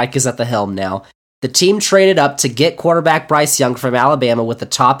Frank Reich is at the helm now. The team traded up to get quarterback Bryce Young from Alabama with the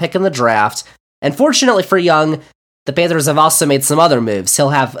top pick in the draft. And fortunately for Young, the Panthers have also made some other moves. He'll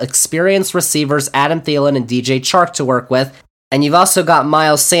have experienced receivers Adam Thielen and DJ Chark to work with. And you've also got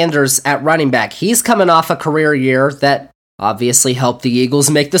Miles Sanders at running back. He's coming off a career year that obviously helped the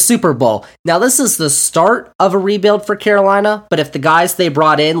Eagles make the Super Bowl. Now, this is the start of a rebuild for Carolina, but if the guys they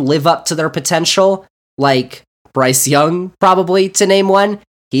brought in live up to their potential, like Bryce Young, probably, to name one,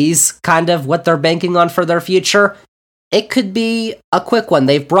 he's kind of what they're banking on for their future, it could be a quick one.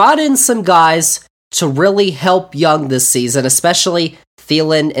 They've brought in some guys to really help Young this season, especially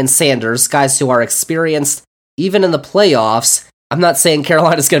Thielen and Sanders, guys who are experienced even in the playoffs. I'm not saying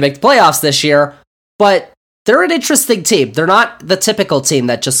Carolina's going to make the playoffs this year, but they're an interesting team. They're not the typical team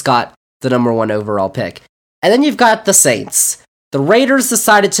that just got the number 1 overall pick. And then you've got the Saints. The Raiders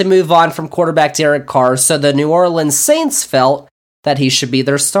decided to move on from quarterback Derek Carr, so the New Orleans Saints felt that he should be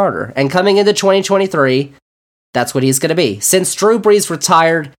their starter. And coming into 2023, that's what he's going to be. Since Drew Brees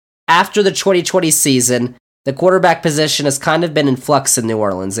retired after the 2020 season, the quarterback position has kind of been in flux in New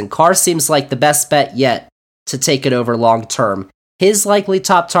Orleans, and Carr seems like the best bet yet to take it over long term. His likely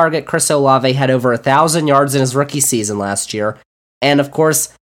top target, Chris Olave, had over 1,000 yards in his rookie season last year. And of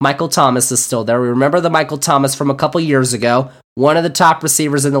course, Michael Thomas is still there. We remember the Michael Thomas from a couple years ago, one of the top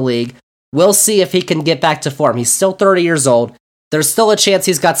receivers in the league. We'll see if he can get back to form. He's still 30 years old. There's still a chance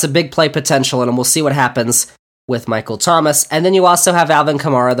he's got some big play potential, and we'll see what happens with Michael Thomas. And then you also have Alvin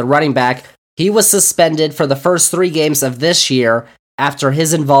Kamara, the running back. He was suspended for the first 3 games of this year after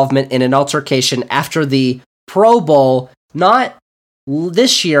his involvement in an altercation after the Pro Bowl, not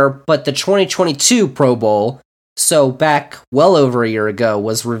this year, but the 2022 Pro Bowl, so back well over a year ago,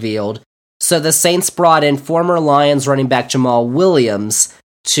 was revealed. So the Saints brought in former Lions running back Jamal Williams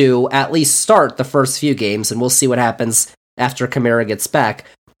to at least start the first few games, and we'll see what happens after Kamara gets back.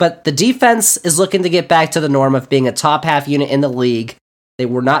 But the defense is looking to get back to the norm of being a top half unit in the league. They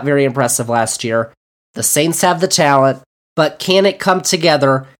were not very impressive last year. The Saints have the talent, but can it come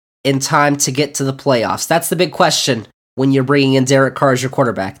together in time to get to the playoffs? That's the big question when you're bringing in Derek Carr as your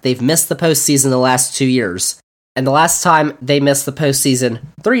quarterback. They've missed the postseason the last 2 years. And the last time they missed the postseason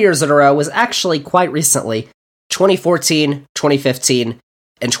 3 years in a row was actually quite recently, 2014, 2015,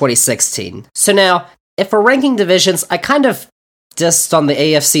 and 2016. So now, if we're ranking divisions, I kind of dissed on the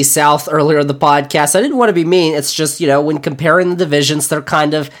AFC South earlier in the podcast. I didn't want to be mean. It's just, when comparing the divisions, they're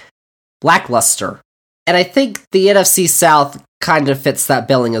kind of lackluster. And I think the NFC South kind of fits that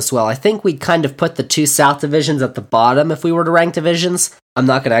billing as well. I think we'd kind of put the two South divisions at the bottom if we were to rank divisions. I'm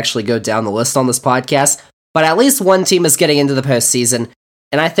not going to actually go down the list on this podcast, but at least one team is getting into the postseason.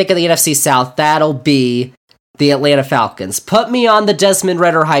 And I think in the NFC South, that'll be the Atlanta Falcons. Put me on the Desmond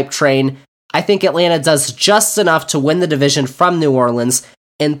Ridder hype train. I think Atlanta does just enough to win the division from New Orleans.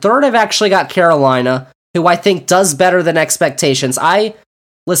 In third, I've actually got Carolina, who I think does better than expectations.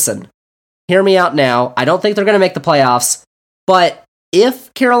 Listen, hear me out now. I don't think they're going to make the playoffs, but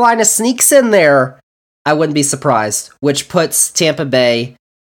if Carolina sneaks in there, I wouldn't be surprised, which puts Tampa Bay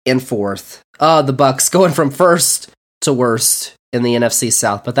in fourth. The Bucks going from first to worst in the NFC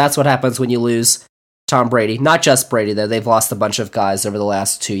South, but that's what happens when you lose Tom Brady. Not just Brady, though. They've lost a bunch of guys over the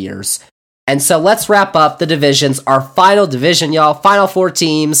last 2 years. And so let's wrap up the divisions, our final division, y'all. Final four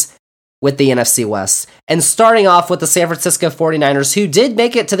teams with the NFC West. And starting off with the San Francisco 49ers, who did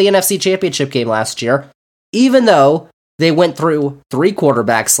make it to the NFC Championship game last year, even though they went through 3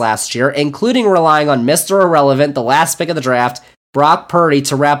 quarterbacks last year, including relying on Mr. Irrelevant, the last pick of the draft, Brock Purdy,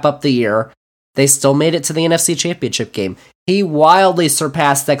 to wrap up the year. They still made it to the NFC Championship game. He wildly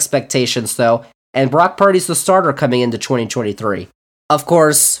surpassed expectations, though, and Brock Purdy's the starter coming into 2023. Of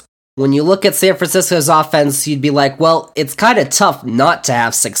course, when you look at San Francisco's offense, you'd be like, well, it's kind of tough not to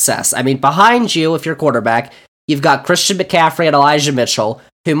have success. I mean, behind you, if you're quarterback, you've got Christian McCaffrey and Elijah Mitchell,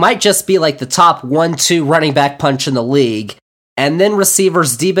 who might just be like the top 1-2 running back punch in the league. And then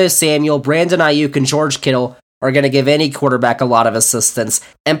receivers Deebo Samuel, Brandon Ayuk, and George Kittle are going to give any quarterback a lot of assistance.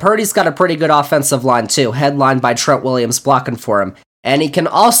 And Purdy's got a pretty good offensive line, too, headlined by Trent Williams blocking for him. And he can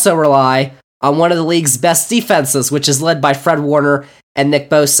also rely on one of the league's best defenses, which is led by Fred Warner and Nick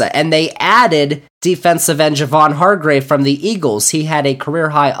Bosa. And they added defensive end Javon Hargrave from the Eagles. He had a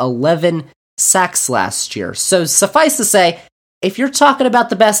career-high 11 sacks last year. So suffice to say, if you're talking about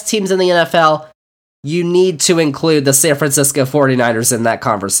the best teams in the NFL, you need to include the San Francisco 49ers in that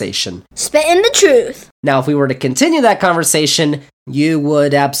conversation. Spitting the truth. Now, if we were to continue that conversation, you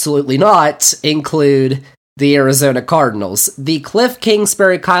would absolutely not include the Arizona Cardinals. The Cliff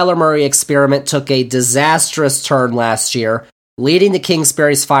Kingsbury-Kyler Murray experiment took a disastrous turn last year, leading to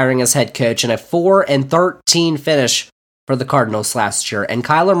Kingsbury's firing as head coach and a 4-13 finish for the Cardinals last year. And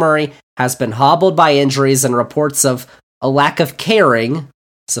Kyler Murray has been hobbled by injuries and reports of a lack of caring.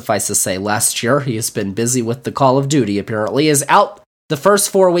 Suffice to say, last year he has been busy with the Call of Duty, apparently, is out the first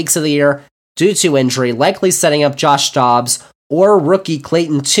 4 weeks of the year due to injury, likely setting up Josh Dobbs or rookie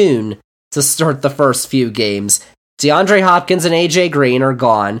Clayton Tune to start the first few games. DeAndre Hopkins and AJ Green are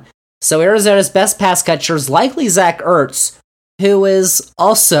gone, so Arizona's best pass catcher is likely Zach Ertz, who is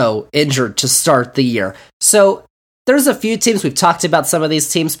also injured to start the year. So there's a few teams, we've talked about some of these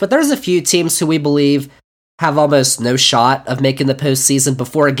teams, but there's a few teams who we believe have almost no shot of making the postseason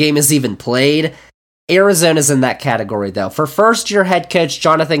before a game is even played. Arizona's in that category, though. For first-year head coach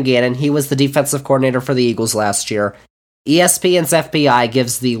Jonathan Gannon, he was the defensive coordinator for the Eagles last year. ESPN's FPI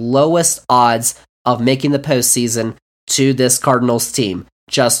gives the lowest odds of making the postseason to this Cardinals team.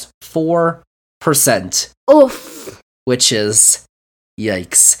 Just 4%. Oof. Which is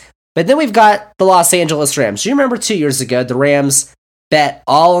yikes. But then we've got the Los Angeles Rams. Do you remember 2 years ago, the Rams bet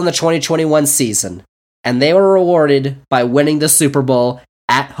all on the 2021 season, and they were rewarded by winning the Super Bowl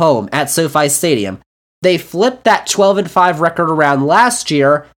at home at SoFi Stadium. They flipped that 12-5 record around last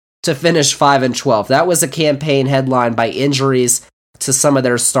year to finish 5-12. That was a campaign headlined by injuries to some of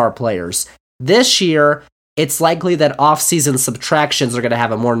their star players. This year, it's likely that off-season subtractions are going to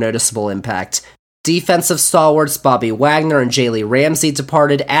have a more noticeable impact. Defensive stalwarts Bobby Wagner and Jaylee Ramsey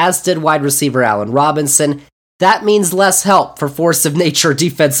departed, as did wide receiver Allen Robinson. That means less help for force of nature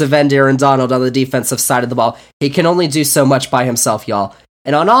defensive end Aaron Donald on the defensive side of the ball. He can only do so much by himself, y'all.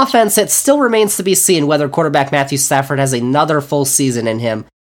 And on offense, it still remains to be seen whether quarterback Matthew Stafford has another full season in him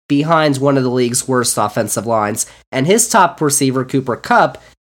behind one of the league's worst offensive lines. And his top receiver, Cooper Kupp,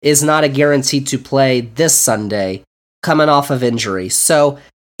 is not a guarantee to play this Sunday, coming off of injury. So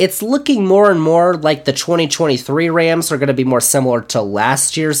it's looking more and more like the 2023 Rams are going to be more similar to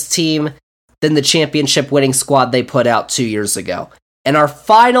last year's team than the championship winning squad they put out 2 years ago. And our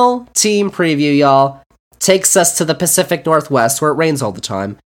final team preview, y'all, takes us to the Pacific Northwest, where it rains all the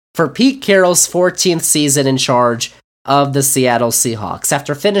time, for Pete Carroll's 14th season in charge of the Seattle Seahawks.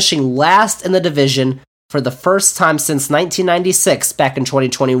 After finishing last in the division for the first time since 1996 back in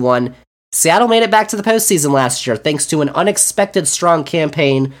 2021, Seattle made it back to the postseason last year thanks to an unexpected strong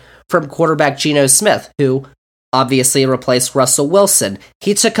campaign from quarterback Geno Smith, who obviously replaced Russell Wilson.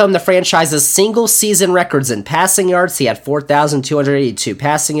 He took home the franchise's single-season records in passing yards. He had 4,282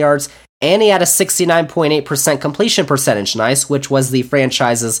 passing yards, and he had a 69.8% completion percentage, nice, which was the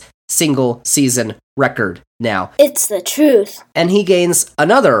franchise's single season record now. It's the truth. And he gains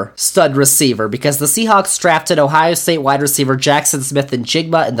another stud receiver because the Seahawks drafted Ohio State wide receiver Jackson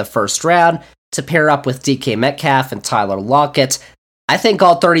Smith-Njigba in the first round to pair up with DK Metcalf and Tyler Lockett. I think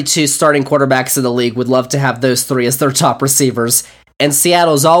all 32 starting quarterbacks in the league would love to have those three as their top receivers. And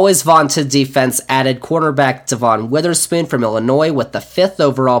Seattle's always vaunted defense added cornerback Devon Witherspoon from Illinois with the 5th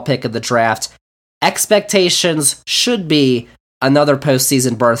overall pick of the draft. Expectations should be another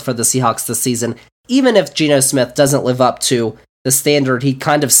postseason berth for the Seahawks this season, even if Geno Smith doesn't live up to the standard he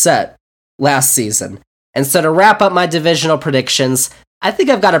kind of set last season. And so to wrap up my divisional predictions, I think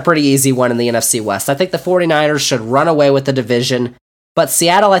I've got a pretty easy one in the NFC West. I think the 49ers should run away with the division, but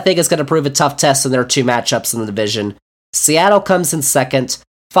Seattle I think is going to prove a tough test in their 2 matchups in the division. Seattle comes in second,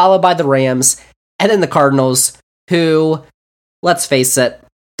 followed by the Rams, and then the Cardinals, who, let's face it,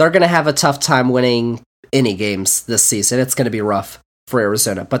 they're going to have a tough time winning any games this season. It's going to be rough for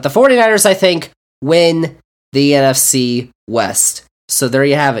Arizona. But the 49ers, I think, win the NFC West. So there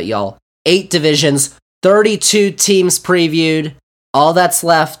you have it, y'all. 8 divisions, 32 teams previewed. All that's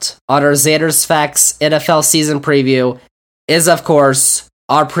left on our Xander's Facts NFL season preview is, of course,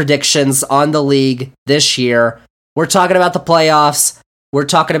 our predictions on the league this year. We're talking about the playoffs. We're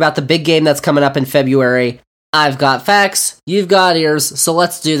talking about the big game that's coming up in February. I've got facts, you've got ears, so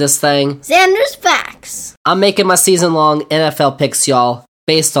let's do this thing. Xander's Facts. I'm making my season-long NFL picks, y'all,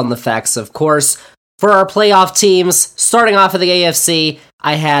 based on the facts, of course. For our playoff teams, starting off of the AFC,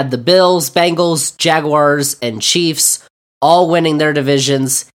 I had the Bills, Bengals, Jaguars, and Chiefs all winning their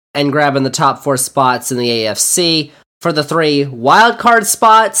divisions and grabbing the top 4 spots in the AFC. For the 3 wildcard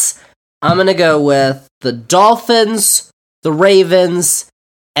spots, I'm going to go with the Dolphins, the Ravens,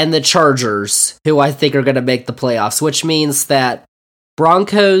 and the Chargers, who I think are going to make the playoffs, which means that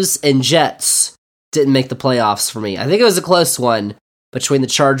Broncos and Jets didn't make the playoffs for me. I think it was a close one between the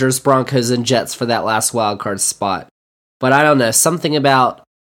Chargers, Broncos, and Jets for that last wildcard spot. But I don't know, something about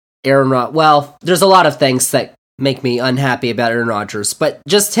Aaron Rodgers. Well, there's a lot of things that make me unhappy about Aaron Rodgers, but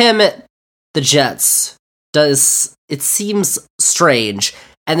just him at the Jets it seems strange.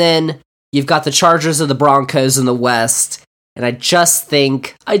 And then you've got the Chargers and the Broncos in the West. And I just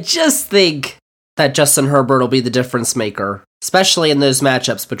think that Justin Herbert will be the difference maker, especially in those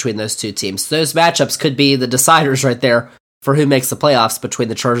matchups between those 2 teams. Those matchups could be the deciders right there for who makes the playoffs between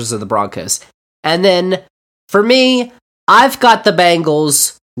the Chargers and the Broncos. And then, for me, I've got the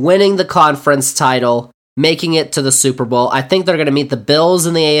Bengals winning the conference title, making it to the Super Bowl. I think they're going to meet the Bills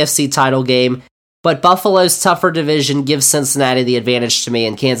in the AFC title game, but Buffalo's tougher division gives Cincinnati the advantage to me,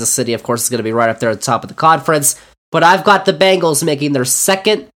 and Kansas City, of course, is going to be right up there at the top of the conference. But I've got the Bengals making their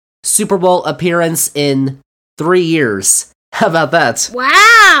 2nd Super Bowl appearance in 3 years. How about that?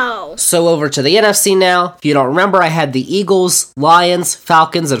 Wow! So over to the NFC now. If you don't remember, I had the Eagles, Lions,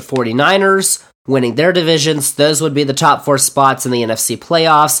 Falcons, and 49ers winning their divisions. Those would be the top 4 spots in the NFC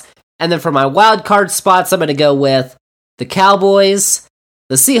playoffs. And then for my wild card spots, I'm going to go with the Cowboys,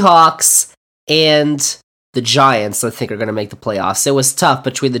 the Seahawks, and the Giants, I think, are going to make the playoffs. It was tough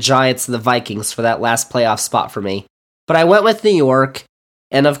between the Giants and the Vikings for that last playoff spot for me. But I went with New York,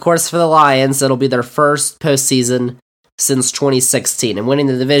 and of course for the Lions, it'll be their first postseason since 2016, and winning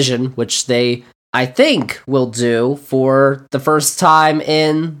the division, which they, I think, will do for the first time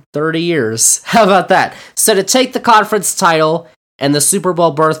in 30 years. How about that? So to take the conference title and the Super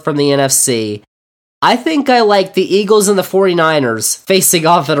Bowl berth from the NFC, I think I like the Eagles and the 49ers facing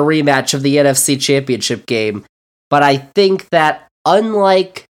off in a rematch of the NFC Championship game, but I think that,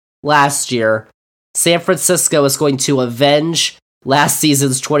 unlike last year, San Francisco is going to avenge last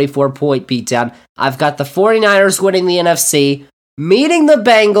season's 24-point beatdown. I've got the 49ers winning the NFC, meeting the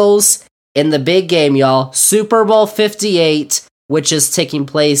Bengals in the big game, y'all. Super Bowl 58, which is taking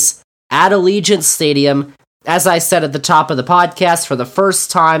place at Allegiant Stadium, as I said at the top of the podcast, for the first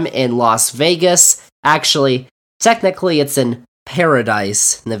time in Las Vegas. Actually, technically it's in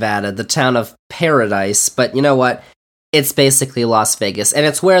Paradise, Nevada, the town of Paradise, but you know what? It's basically Las Vegas, and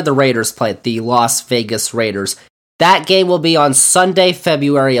it's where the Raiders play, the Las Vegas Raiders. That game will be on Sunday,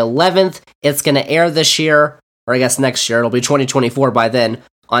 February 11th. It's going to air this year, or I guess next year, it'll be 2024 by then,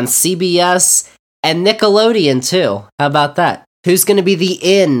 on CBS and Nickelodeon too. How about that? Who's going to be the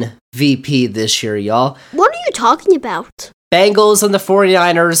MVP this year, y'all? What are you talking about? Bengals and the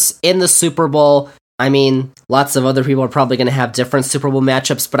 49ers in the Super Bowl. I mean, lots of other people are probably going to have different Super Bowl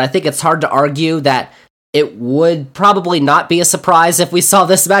matchups, but I think it's hard to argue that it would probably not be a surprise if we saw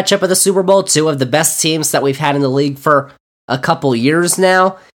this matchup at the Super Bowl. 2 of the best teams that we've had in the league for a couple years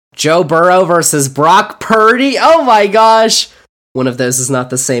now. Joe Burrow versus Brock Purdy. Oh my gosh. One of those is not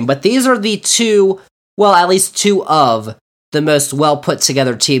the same. But these are the 2, well, at least 2 of the most well put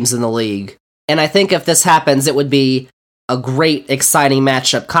together teams in the league. And I think if this happens, it would be a great, exciting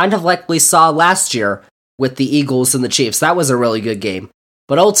matchup, kind of like we saw last year with the Eagles and the Chiefs. That was a really good game.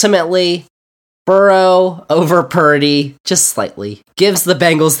 But ultimately, Burrow over Purdy, just slightly, gives the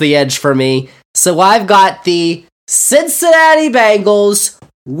Bengals the edge for me. So I've got the Cincinnati Bengals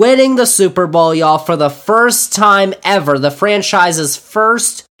winning the Super Bowl, y'all, for the first time ever. The franchise's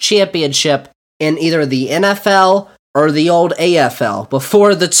first championship in either the NFL or the old AFL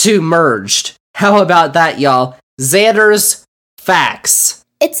before the two merged. How about that, y'all? Xander's Facts.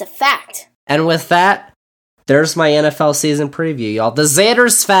 It's a fact. And with that, there's my NFL season preview, y'all. The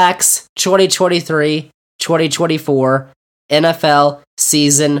Xander's Facts 2023-2024 NFL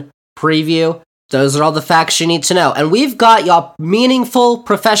season preview. Those are all the facts you need to know. And we've got, y'all, meaningful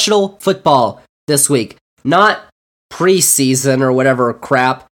professional football this week. Not preseason or whatever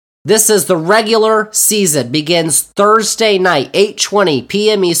crap. This is the regular season. Begins Thursday night, 8:20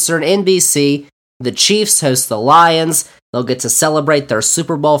 p.m. Eastern, NBC. The Chiefs host the Lions. They'll get to celebrate their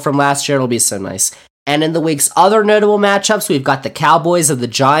Super Bowl from last year. It'll be so nice. And in the week's other notable matchups, we've got the Cowboys and the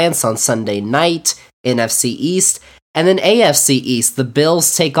Giants on Sunday night, NFC East. And then AFC East, the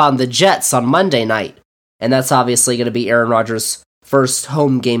Bills take on the Jets on Monday night. And that's obviously going to be Aaron Rodgers' first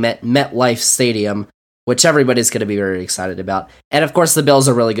home game at MetLife Stadium, which everybody's going to be very excited about. And of course, the Bills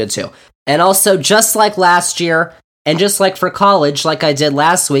are really good too. And also, just like last year, and just like for college, like I did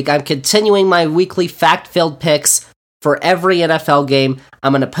last week, I'm continuing my weekly fact-filled picks for every NFL game.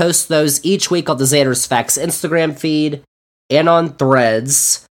 I'm going to post those each week on the Xander's Facts Instagram feed and on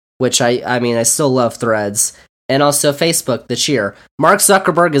Threads, which I still love Threads. And also Facebook this year. Mark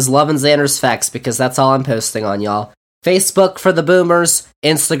Zuckerberg is loving Xander's Facts because that's all I'm posting on, y'all. Facebook for the boomers,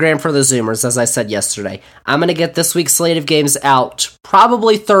 Instagram for the zoomers, as I said yesterday. I'm going to get this week's slate of games out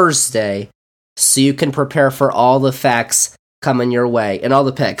probably Thursday so you can prepare for all the facts coming your way and all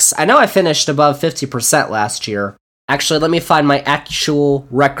the picks. I know I finished above 50% last year. Actually, let me find my actual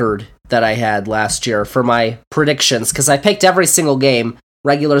record that I had last year for my predictions because I picked every single game,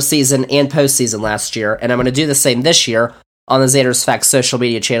 regular season and postseason last year, and I'm going to do the same this year on the Xander's Facts social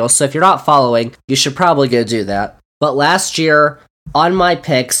media channel, so if you're not following, you should probably go do that. But last year, on my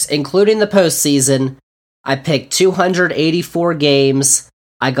picks, including the postseason, I picked 284 games,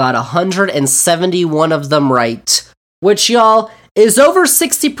 I got 171 of them right, which, y'all, is over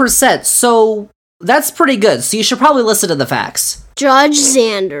 60%, so that's pretty good, so you should probably listen to the facts. Judge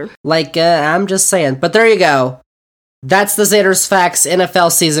Xander. I'm just saying, but there you go. That's the Xander's Facts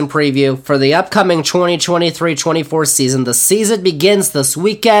NFL season preview for the upcoming 2023-24 season. The season begins this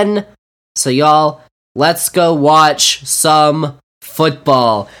weekend, so y'all, let's go watch some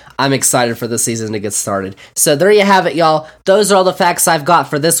football. I'm excited for the season to get started. So there you have it, y'all. Those are all the facts I've got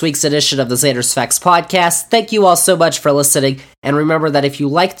for this week's edition of the Xander's Facts podcast. Thank you all so much for listening, and remember that if you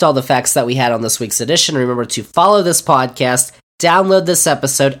liked all the facts that we had on this week's edition, remember to follow this podcast, download this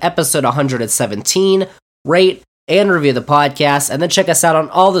episode 117, rate, and review the podcast, and then check us out on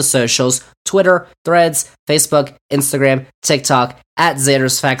all the socials, Twitter, Threads, Facebook, Instagram, TikTok, at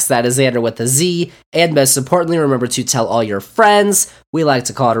Xander's Facts, that is Xander with a Z, and most importantly, remember to tell all your friends, we like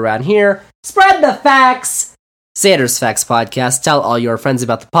to call it around here, spread the facts! Xander's Facts Podcast, tell all your friends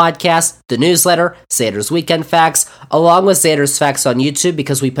about the podcast, the newsletter, Xander's Weekend Facts, along with Xander's Facts on YouTube,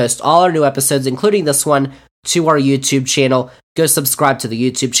 because we post all our new episodes, including this one, to our YouTube channel. Go subscribe to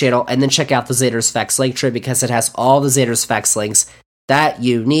the YouTube channel, and then check out the Xander's Facts link tree because it has all the Xander's Facts links that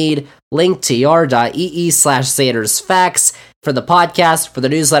you need. linktr.ee/Xander's Facts for the podcast, for the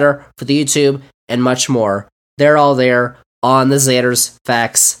newsletter, for the YouTube, and much more. They're all there on the Xander's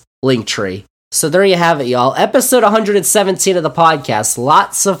Facts link tree. So there you have it, y'all. Episode 117 of the podcast.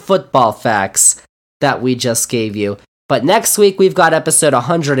 Lots of football facts that we just gave you. But next week, we've got episode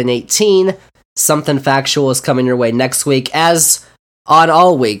 118. Something factual is coming your way next week, as on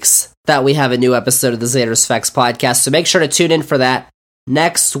all weeks that we have a new episode of the Xander's Facts podcast. So make sure to tune in for that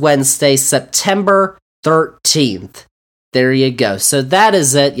next Wednesday, September 13th. There you go. So that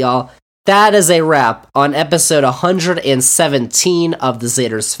is it, y'all. That is a wrap on episode 117 of the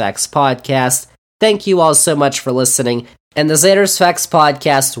Xander's Facts podcast. Thank you all so much for listening. And the Xander's Facts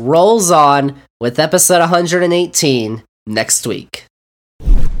podcast rolls on with episode 118 next week.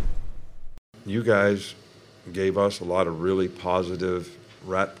 You guys gave us a lot of really positive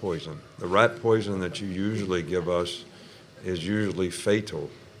rat poison. The rat poison that you usually give us is usually fatal.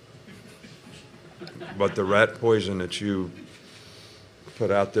 But the rat poison that you put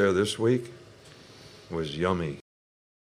out there this week was yummy.